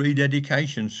to the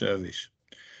rededication service.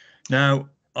 Now,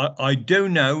 I do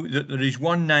know that there is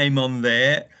one name on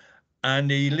there, and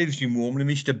he lives in Walmley,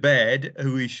 Mr. Baird,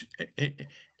 who is,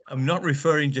 I'm not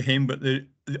referring to him, but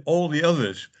all the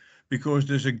others, because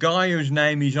there's a guy whose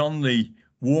name is on the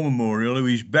War Memorial who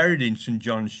is buried in St.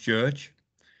 John's Church,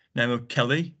 name of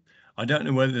Kelly. I don't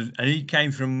know whether, and he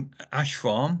came from Ash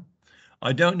Farm.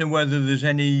 I don't know whether there's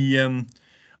any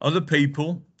other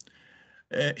people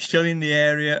still in the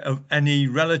area, of any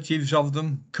relatives of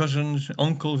them, cousins,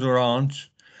 uncles or aunts.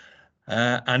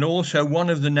 And also one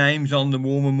of the names on the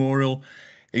War Memorial,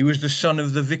 he was the son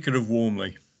of the Vicar of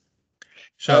Walmley.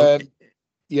 So,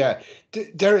 yeah,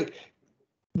 Derrick,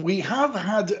 we have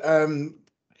had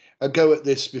a go at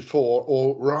this before,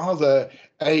 or rather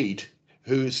Aid,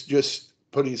 who's just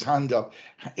put his hand up.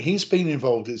 He's been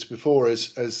involved in this before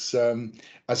as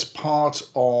part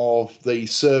of the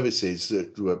services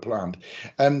that were planned.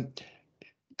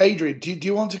 Adrian, do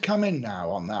you want to come in now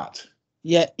on that?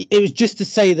 Yeah, it was just to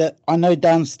say that I know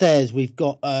downstairs we've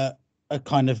got a a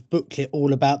kind of booklet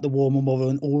all about the war memorial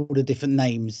and all the different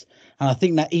names. And I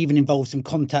think that even involves some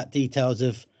contact details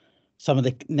of some of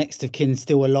the next of kin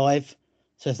still alive.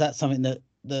 So if that's something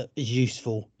that is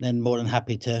useful, then more than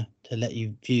happy to let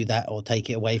you view that or take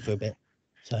it away for a bit.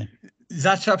 So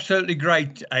that's absolutely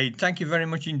great, Aid. Thank you very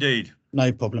much indeed.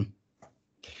 No problem.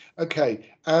 Okay,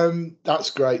 that's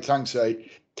great. Thanks, Aid.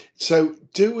 So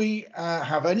do we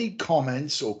have any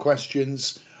comments or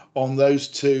questions on those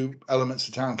two elements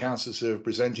the town councillors have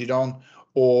presented on,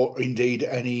 or indeed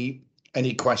any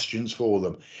questions for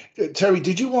them? Terry,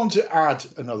 did you want to add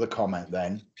another comment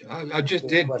then? I just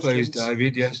did, please,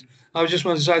 David. Yes, I just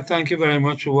want to say thank you very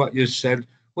much for what you said.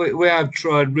 We have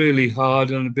tried really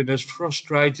hard and have been as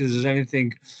frustrated as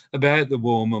anything about the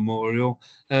War Memorial.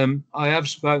 I have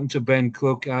spoken to Ben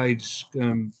Cook, Aid's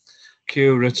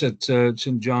curate at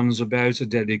St John's, about a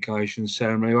dedication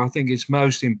ceremony. I think it's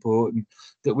most important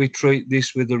that we treat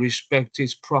this with the respect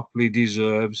it properly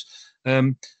deserves.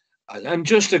 And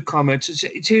just a comment,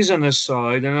 it is an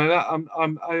aside, and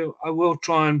I will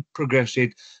try and progress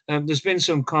it. There's been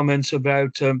some comments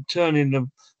about turning the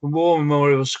War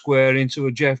Memorial Square into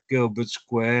a Jeff Gilbert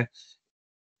Square.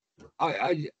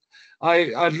 I'd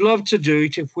love to do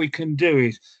it if we can do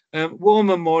it. War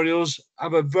memorials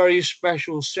have a very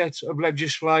special set of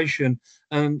legislation,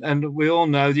 and we all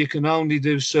know you can only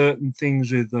do certain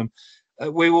things with them.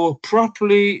 We will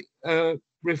properly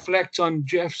reflect on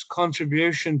Jeff's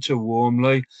contribution to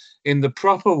Walmley in the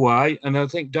proper way, and I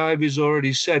think David's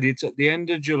already said it, at the end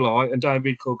of July, and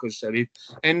David Cook has said it,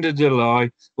 end of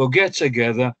July, we'll get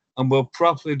together and we'll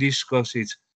properly discuss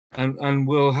it, and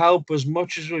we'll help as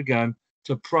much as we can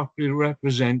to properly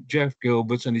represent Jeff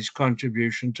Gilbert and his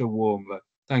contribution to Walmley.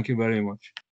 Thank you very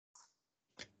much.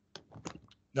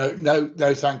 No,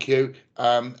 thank you.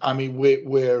 I mean,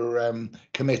 we're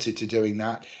committed to doing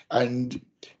that, and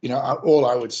you know, all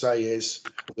I would say is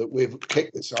that we've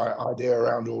kicked this idea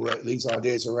around already, these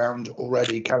ideas around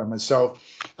already, Callum, myself,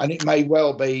 and it may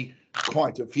well be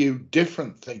quite a few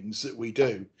different things that we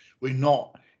do.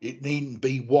 It needn't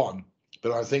be one,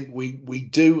 but I think we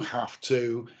do have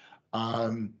to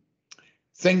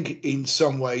think in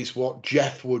some ways what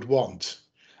Jeff would want,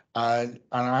 and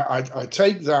I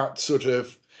take that sort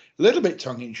of a little bit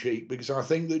tongue in cheek, because I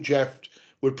think that Jeff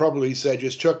would probably say,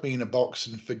 just chuck me in a box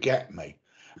and forget me.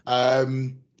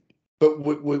 But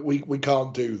we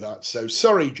can't do that. So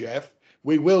sorry, Jeff,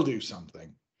 we will do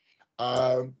something.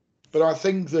 But I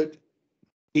think that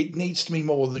it needs to be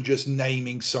more than just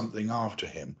naming something after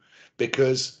him,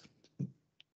 because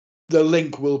the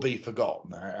link will be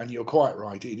forgotten. And you're quite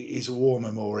right, it is a war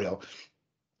memorial.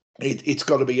 It's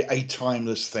got to be a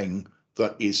timeless thing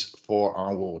that is for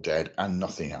our war dead and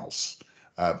nothing else.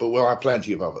 But we'll have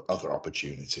plenty of other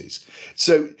opportunities.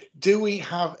 So do we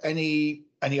have any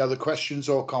other questions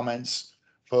or comments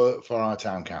for our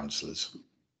town councillors?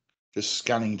 Just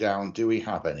scanning down, do we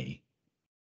have any?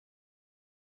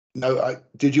 No,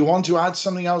 did you want to add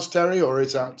something else, Terry, or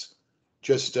is that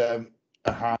just a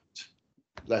hand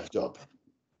left up?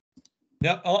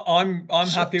 No, I'm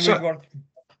happy with what.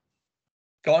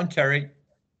 Go on, Terry.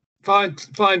 Fine,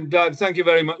 Dad. Thank you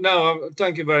very much. No,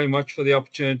 thank you very much for the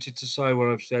opportunity to say what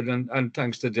I've said, and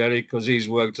thanks to Derrick, because he's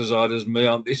worked as hard as me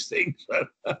on this thing.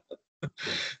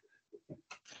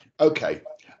 Okay,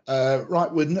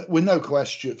 right. With no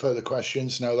further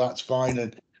questions, no, that's fine,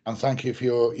 and thank you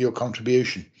for your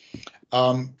contribution.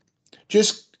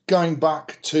 Just going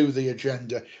back to the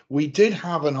agenda, we did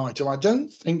have an item. I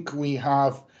don't think we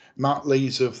have Matt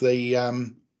Lees of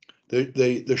the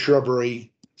Shrubbery.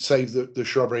 Save the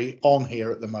Shrubbery on here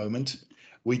at the moment.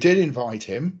 We did invite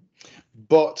him,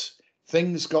 but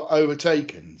things got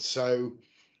overtaken. So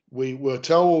we were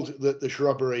told that the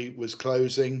Shrubbery was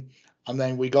closing, and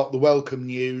then we got the welcome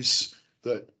news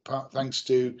that, thanks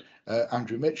to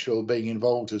Andrew Mitchell being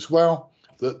involved as well,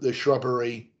 that the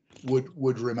Shrubbery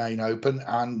would remain open.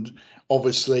 And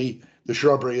obviously the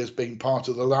Shrubbery has been part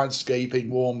of the landscape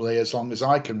in Walmley as long as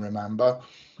I can remember.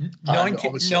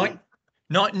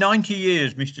 90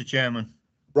 years, Mr. Chairman.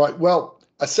 Right, well,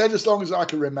 I said as long as I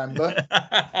can remember.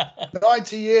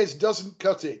 90 years doesn't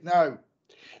cut it, no.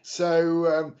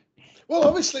 So, well,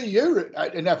 obviously you're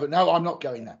never. No, I'm not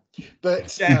going there.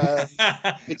 But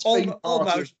it's been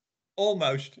almost.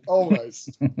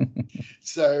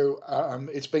 So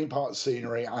it's been part of the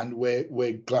scenery, and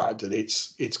we're glad that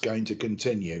it's going to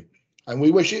continue, and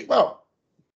we wish it well.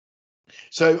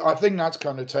 So I think that's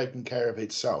kind of taken care of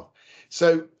itself.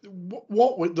 So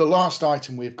the last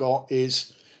item we've got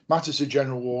is matters of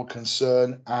general ward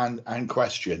concern and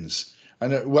questions.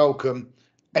 And I welcome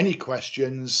any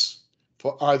questions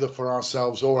for either for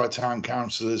ourselves or our town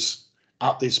councillors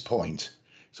at this point.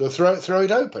 So throw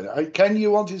it open. Ken,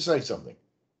 you want to say something?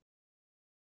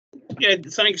 Yeah,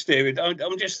 thanks, David.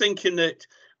 I'm just thinking that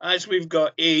as we've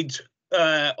got aid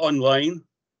online,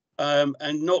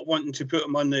 and not wanting to put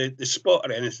them on the spot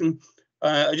or anything,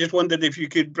 I just wondered if you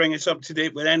could bring us up to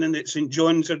date with anything that St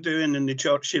John's are doing in the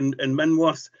church in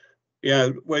Minworth. Yeah,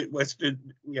 with the,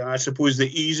 I suppose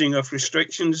the easing of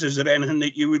restrictions. Is there anything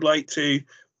that you would like to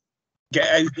get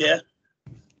out there?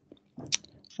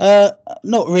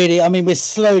 Not really. I mean, we're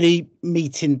slowly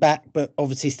meeting back, but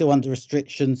obviously still under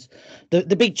restrictions.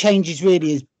 The big changes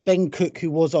really is Ben Cook,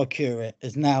 who was our curate,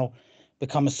 has now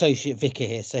become associate vicar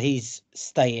here, so he's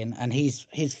staying, and his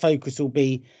focus will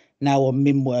be now on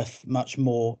Minworth much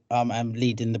more, and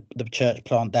leading the church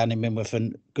plant down in Minworth,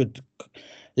 and good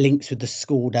links with the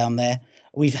school down there.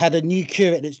 We've had a new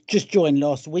curate that's just joined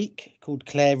last week called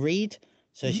Claire Reed,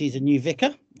 so she's a new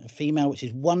vicar, a female, which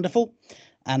is wonderful.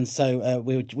 And so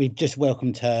we've just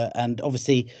welcomed her, and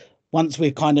obviously once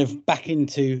we're kind of back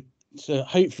into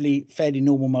hopefully fairly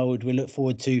normal mode, we look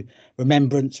forward to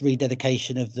remembrance,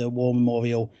 rededication of the War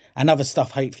Memorial, and other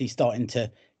stuff hopefully starting to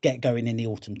get going in the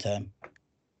autumn term.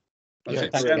 Yeah,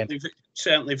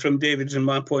 certainly from David's and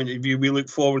my point of view, we look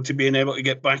forward to being able to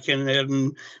get back in there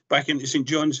and back into St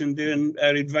John's and doing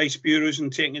our advice bureaus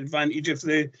and taking advantage of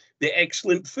the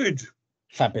excellent food.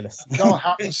 Fabulous. Can't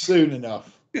happen soon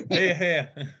enough. Yeah.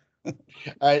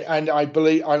 And I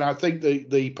believe, and I think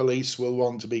the police will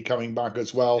want to be coming back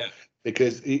as well,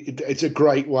 because it's a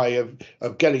great way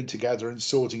of getting together and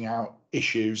sorting out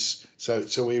issues.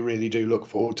 So we really do look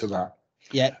forward to that.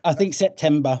 Yeah, I think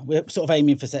September. We're sort of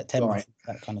aiming for September, right.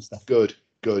 That kind of stuff. Good.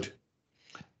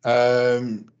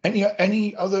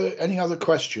 Any other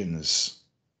questions?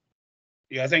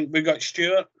 Yeah, I think we've got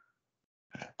Stuart.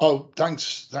 Oh,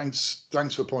 thanks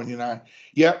for pointing out.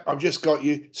 Yeah, I've just got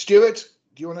you. Stuart,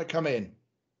 do you want to come in?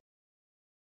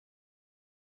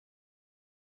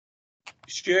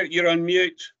 Stuart, you're on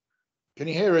mute. Can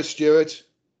you hear us, Stuart?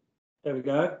 There we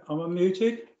go. I'm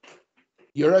unmuted.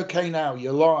 You're okay now.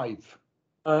 You're live.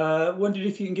 Wondered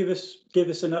if you can give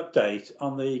us an update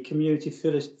on the community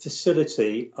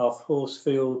facility of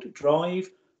Horsefield Drive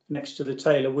next to the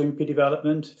Taylor Wimpey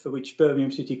development, for which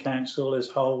Birmingham City Council is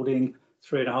holding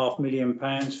 £3.5 million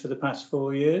for the past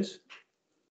 4 years.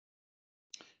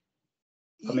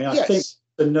 I mean, I think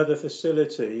another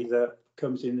facility that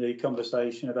comes in the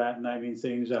conversation about naming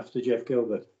things after Jeff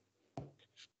Gilbert.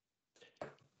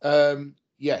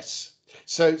 Yes.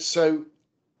 So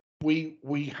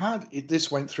we had this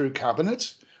went through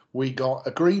cabinet. We got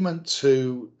agreement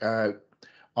to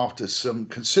after some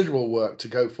considerable work to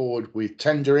go forward with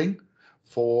tendering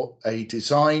for a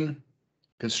design,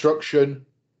 construction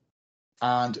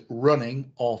and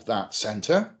running of that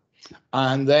centre.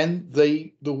 And then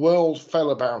the world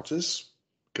fell about us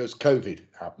because COVID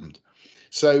happened.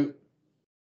 So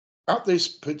up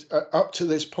to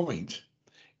this point,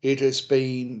 it has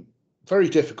been very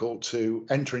difficult to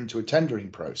enter into a tendering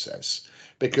process,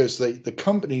 because the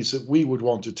companies that we would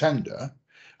want to tender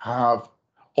have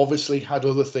obviously had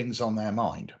other things on their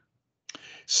mind.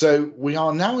 So we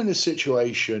are now in a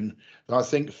situation that I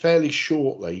think fairly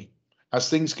shortly, as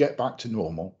things get back to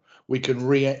normal, we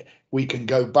can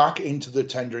go back into the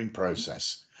tendering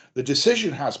process. The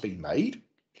decision has been made,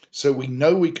 so we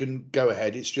know we can go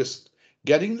ahead. It's just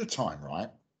getting the time right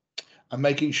and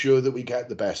making sure that we get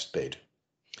the best bid.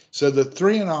 So the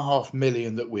 £3.5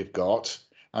 million that we've got,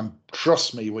 and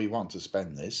trust me, we want to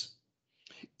spend this,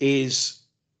 it's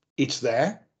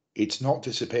there. It's not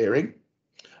disappearing.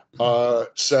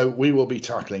 So we will be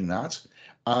tackling that.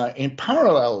 In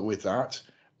parallel with that,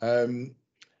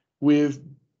 we've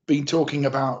been talking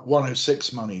about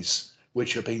 106 monies,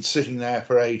 which have been sitting there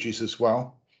for ages as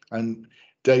well. And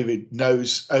David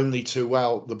knows only too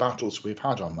well the battles we've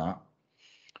had on that.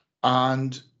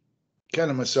 And Ken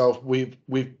and myself, we've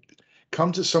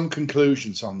come to some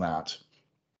conclusions on that.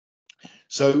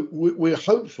 So we're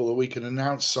hopeful that we can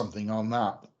announce something on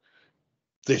that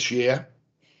this year.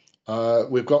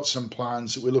 We've got some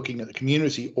plans. We're looking at the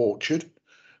community orchard,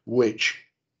 which,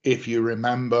 if you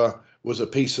remember, was a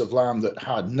piece of land that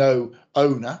had no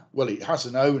owner. Well, it has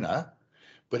an owner,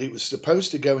 but it was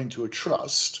supposed to go into a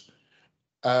trust,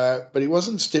 but it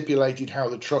wasn't stipulated how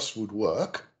the trust would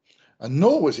work, and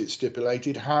nor was it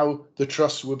stipulated how the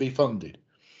trust would be funded.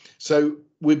 So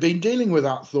we've been dealing with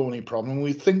that thorny problem.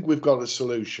 We think we've got a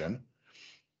solution,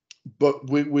 but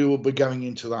we will be going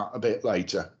into that a bit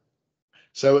later.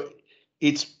 So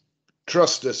it's,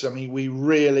 trust us, I mean,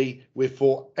 we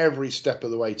fought every step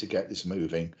of the way to get this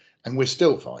moving, and we're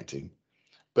still fighting,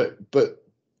 but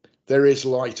there is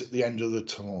light at the end of the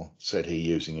tunnel, said he,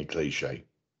 using a cliche.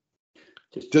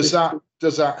 Does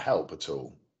that help at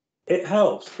all? It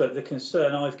helps, but the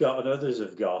concern I've got and others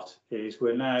have got is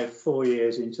we're now 4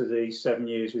 years into the 7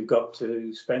 years we've got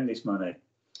to spend this money.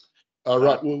 All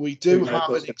right. Well, we do have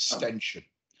an extension.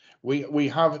 We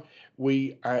have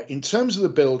in terms of the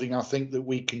building, I think that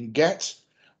we can get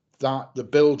the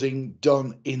building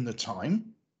done in the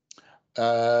time,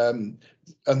 and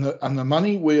the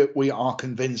money we are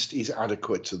convinced is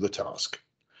adequate to the task.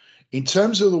 In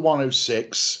terms of the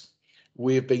 106,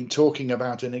 we've been talking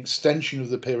about an extension of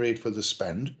the period for the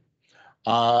spend,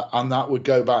 and that would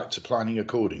go back to planning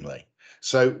accordingly.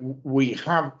 So we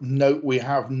have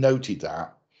noted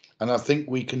that, and I think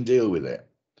we can deal with it.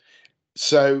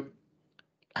 So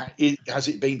has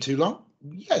it been too long?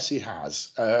 Yes, it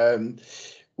has.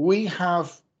 We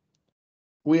have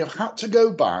had to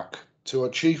go back to our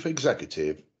chief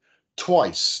executive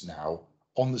twice now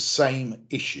on the same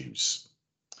issues.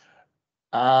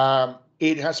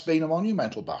 It has been a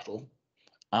monumental battle,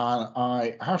 and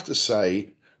I have to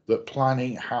say that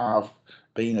planning have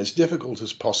been as difficult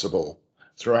as possible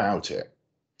throughout it,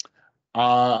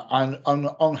 and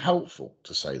unhelpful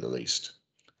to say the least.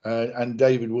 And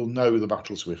David will know the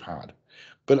battles we've had,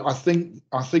 but I think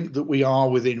that we are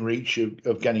within reach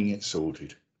of getting it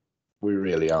sorted. We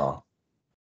really are.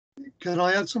 Can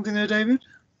I add something there, David?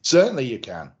 Certainly you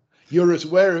can. You're as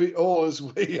aware of it all as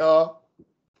we are.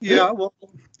 Yeah, well,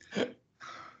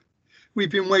 we've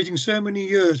been waiting so many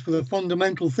years for the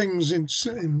fundamental things in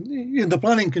the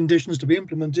planning conditions to be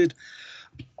implemented.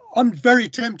 I'm very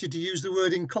tempted to use the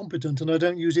word incompetent, and I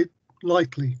don't use it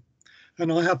lightly.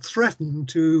 And I have threatened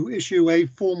to issue a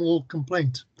formal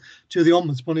complaint to the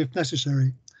Ombudsman if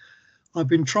necessary. I've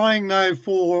been trying now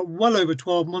for well over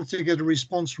 12 months to get a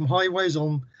response from Highways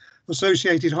on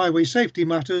associated highway safety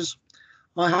matters.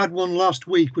 I had one last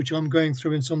week, which I'm going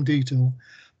through in some detail,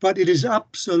 but it is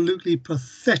absolutely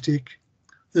pathetic,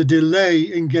 the delay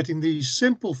in getting these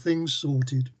simple things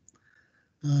sorted.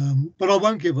 But I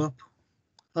won't give up,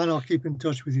 and I'll keep in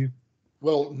touch with you.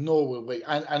 Well, nor will we.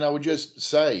 And I would just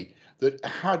say that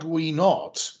had we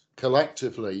not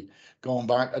collectively gone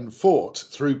back and fought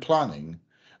through planning,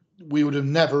 we would have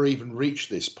never even reached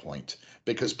this point,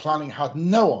 because planning had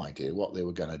no idea what they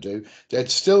were going to do. They'd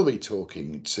still be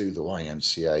talking to the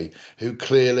YMCA, who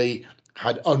clearly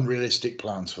had unrealistic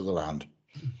plans for the land.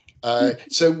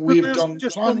 So we've done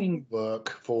planning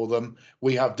work for them.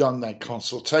 We have done their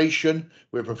consultation.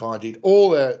 We've provided all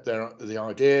the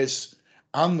ideas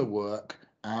and the work,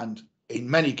 and in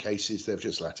many cases they've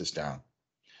just let us down.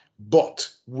 But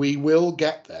we will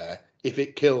get there if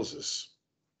it kills us.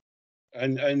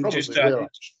 And just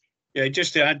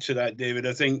to add to that, David,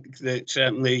 I think that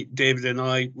certainly David and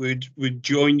I would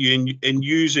join you in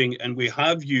using, and we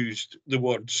have used the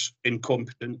words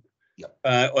incompetent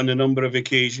on a number of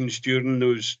occasions during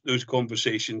those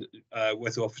conversations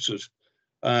with officers.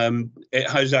 It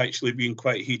has actually been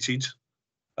quite heated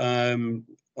on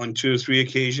 2 or 3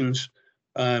 occasions,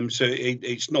 so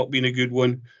it's not been a good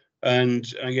one. And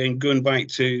again, going back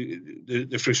to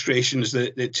the frustrations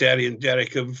that Terry and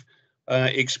Derrick have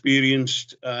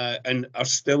experienced and are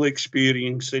still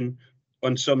experiencing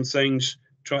on some things,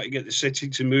 trying to get the city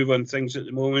to move on things at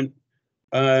the moment.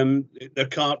 The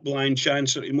carte blanche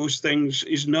answer to most things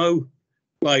is no.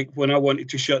 Like when I wanted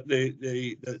to shut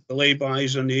the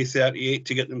lay-bys on the A38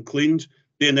 to get them cleaned,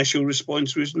 the initial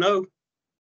response was no,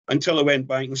 until I went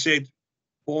back and said,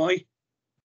 why?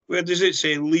 Where does it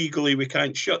say legally we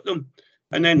can't shut them?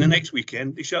 And then the next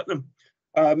weekend they shut them.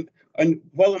 And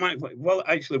while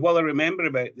I remember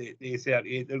about the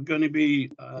A38, they're going to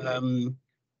be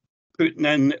putting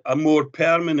in a more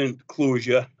permanent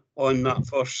closure on that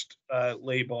first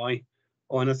lay-by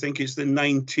on, I think it's the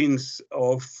 19th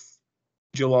of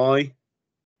July.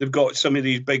 They've got some of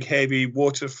these big, heavy,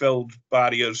 water-filled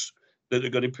barriers that they're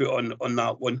going to put on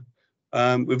that one.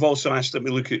 We've also asked them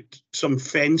to look at some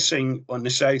fencing on the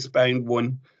southbound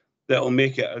one that'll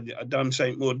make it a damn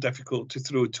sight more difficult to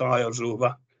throw tyres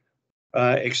over,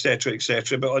 etc.,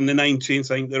 etc. But on the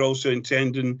 19th, I think they're also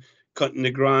intending cutting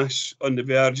the grass on the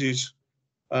verges.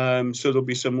 So there'll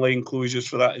be some lane closures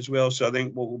for that as well. So I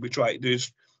think what we'll be trying to do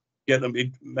is get them to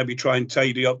maybe try and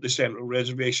tidy up the central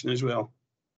reservation as well.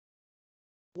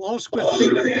 Whilst we're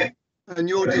thinking and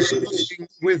you're discussing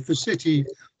with the city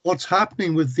what's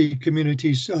happening with the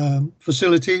community's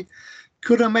facility,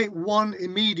 could I make one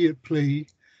immediate plea?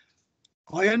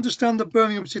 I understand that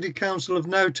Birmingham City Council have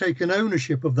now taken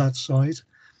ownership of that site.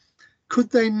 Could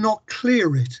they not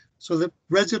clear it so that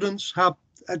residents have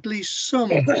at least some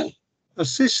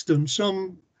assistance,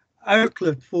 some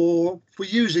outlet for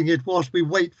using it whilst we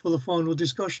wait for the final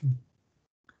discussion?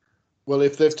 Well,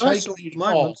 if they've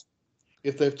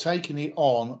taken it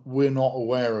on, we're not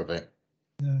aware of it.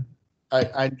 Yeah.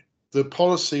 and the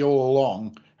policy all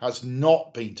along has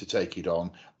not been to take it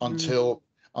on until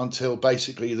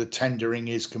basically the tendering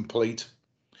is complete,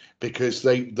 because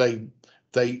they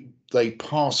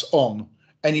pass on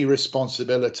any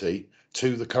responsibility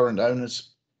to the current owners.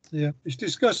 Yeah, it's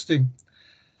disgusting.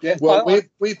 Yeah, well,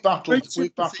 we've battled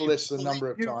this a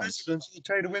number of times. Residents of the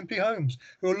Taylor Wimpey homes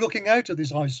who are looking out at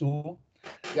this eyesore.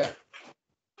 Yeah,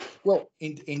 well,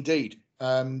 indeed,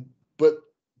 but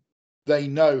they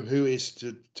know who is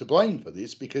to blame for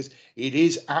this, because it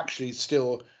is actually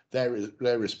still their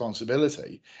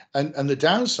responsibility. And the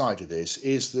downside of this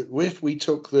is that if we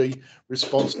took the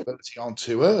responsibility on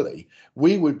too early,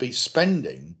 we would be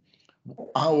spending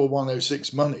our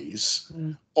 106 monies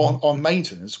on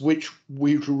maintenance, which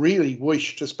we really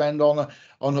wish to spend on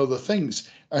other things.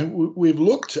 And we've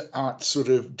looked at sort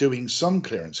of doing some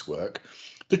clearance work.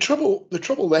 The trouble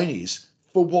then is,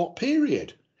 for what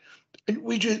period?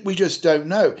 We just don't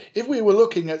know. If we were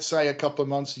looking at, say, a couple of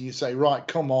months, and you say, right,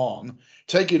 come on,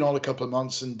 take it on a couple of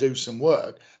months and do some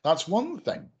work, that's one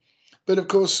thing. But of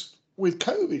course, with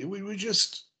COVID,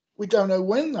 we don't know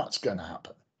when that's going to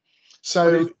happen.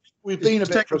 So we've been a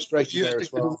bit frustrated there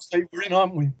as well. We're in,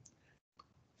 aren't we?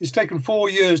 It's taken 4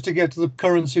 years to get to the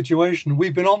current situation.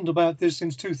 We've been on about this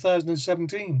since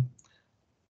 2017.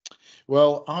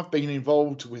 Well, I've been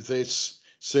involved with this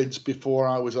since before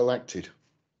I was elected.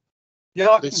 Yeah,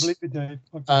 I can believe it, Dave.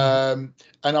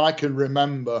 And I can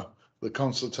remember the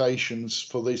consultations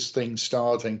for this thing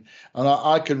starting, and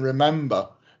I can remember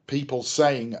people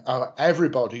saying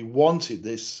everybody wanted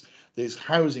this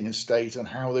housing estate and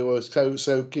how they were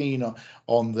so keen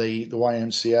on the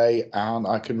YMCA, and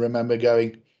I can remember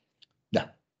going, no.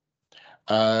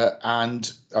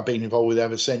 And I've been involved with it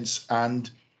ever since. And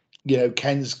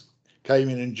Ken's came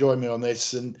in and joined me on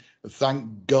this, and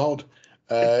thank God.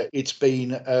 It's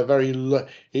been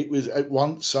it was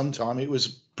at sometime it was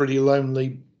a pretty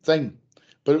lonely thing,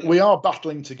 but we are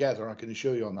battling together, I can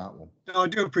assure you on that one. No, I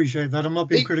do appreciate that. I'm not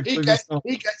being critical of yourself.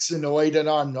 He gets annoyed and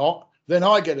I'm not, then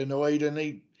I get annoyed,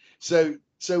 and so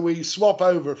we swap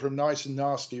over from nice and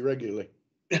nasty regularly.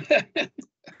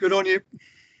 Good on you.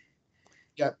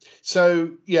 Yeah,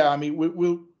 so yeah, I mean,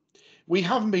 we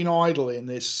haven't been idle in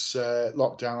this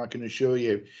lockdown, I can assure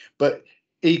you, but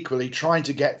equally trying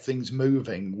to get things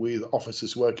moving with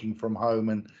officers working from home,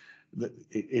 and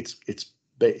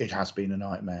it has been a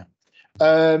nightmare.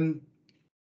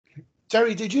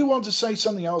 Terry, did you want to say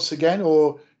something else again,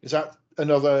 or is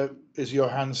your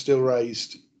hand still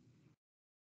raised?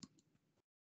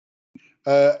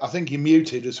 I think you're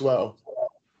muted as well.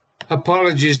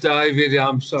 Apologies, David.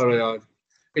 I'm sorry.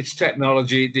 It's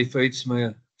technology. It defeats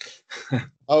me.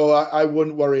 Oh, I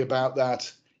wouldn't worry about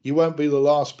that. You won't be the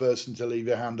last person to leave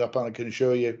your hand up, I can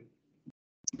assure you.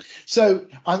 So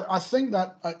I think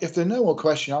that if there are no more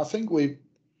questions, I think we've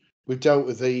dealt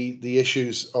with the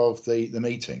issues of the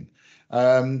meeting.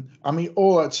 I mean,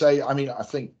 all I'd say, I mean, I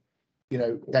think,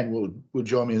 Ken will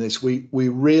join me in this. We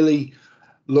really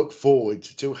look forward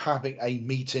to having a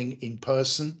meeting in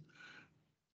person.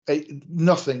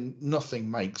 Nothing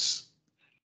makes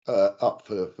up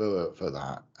for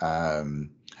that.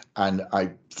 And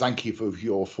I thank you for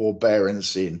your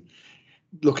forbearance in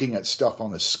looking at stuff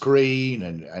on a screen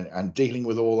and dealing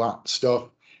with all that stuff.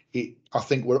 I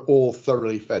think we're all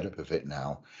thoroughly fed up of it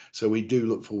now. So we do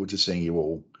look forward to seeing you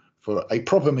all for a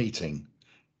proper meeting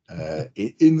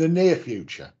in the near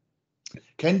future.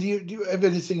 Ken, do you have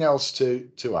anything else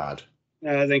to add?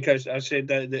 I think I said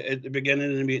that at the beginning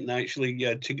of the meeting, actually,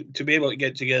 to be able to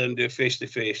get together and do a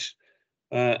face-to-face.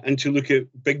 And to look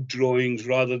at big drawings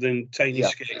rather than tiny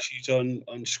sketch sheets on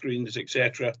screens,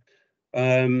 etc.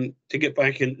 To get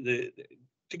back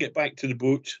to the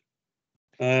boat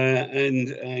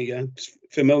and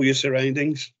familiar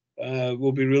surroundings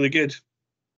will be really good.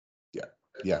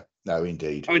 Yeah, no,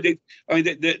 indeed. I mean,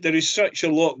 there is such a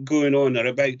lot going on. They're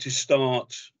about to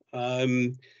start.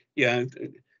 The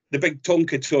big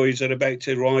Tonka toys are about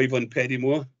to arrive on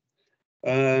Peddimore,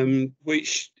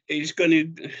 which is going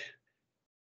to.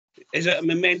 Is it a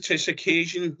momentous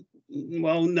occasion?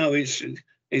 Well, no, it's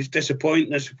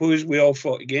disappointing. I suppose we all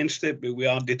fought against it, but we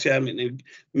are determined to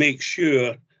make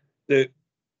sure that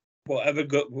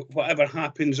whatever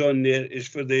happens on there is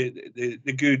for the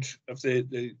good of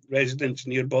the residents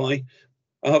nearby.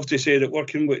 I have to say that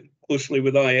working closely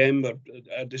with IM,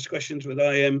 our discussions with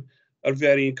IM are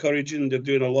very encouraging. They're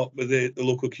doing a lot with the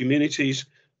local communities.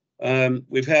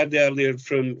 We've heard earlier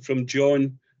from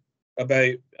John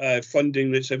about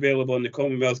funding that's available in the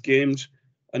Commonwealth Games.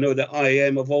 I know that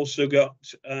IM have also got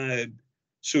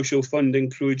social funding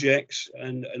projects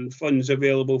and funds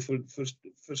available for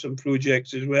some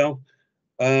projects as well.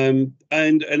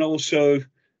 And also,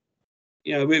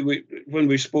 you know, when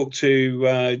we spoke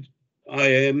to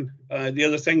IM, the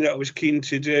other thing that I was keen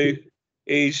to do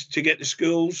is to get the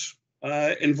schools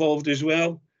involved as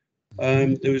well.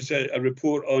 There was a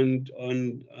report on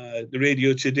the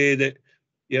radio today that,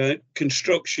 you know,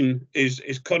 construction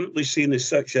is currently seen as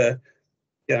such a,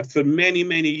 yeah, for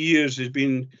many years has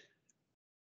been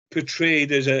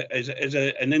portrayed as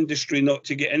an industry not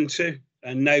to get into,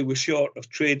 and now we're short of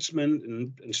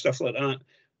tradesmen and stuff like that.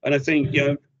 And I think, you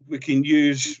know, we can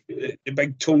use the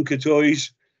big Tonka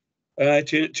toys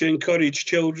to encourage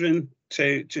children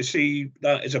to see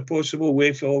that as a possible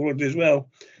way forward as well.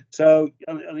 So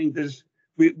I think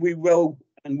we will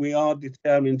and we are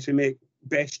determined to make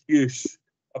best use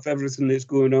of everything that's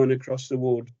going on across the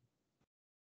ward.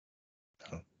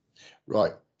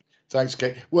 Right. Thanks,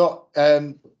 Kate. Well,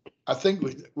 I think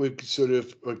we've sort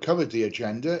of covered the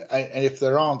agenda, and if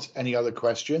there aren't any other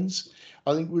questions,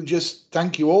 I think we'll just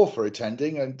thank you all for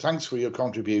attending, and thanks for your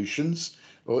contributions.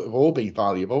 Have all been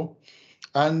valuable,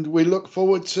 and we look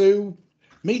forward to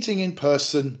meeting in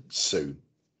person soon.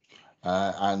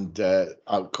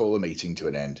 I'll call the meeting to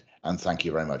an end, and thank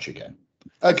you very much again.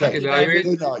 Okay. Thank you, David.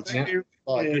 Good night. Thank you.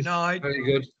 Bye. Good night. Very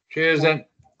good. Cheers then.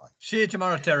 See you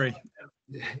tomorrow, Terry.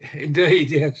 Indeed,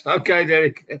 yes. Okay,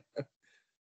 Derek.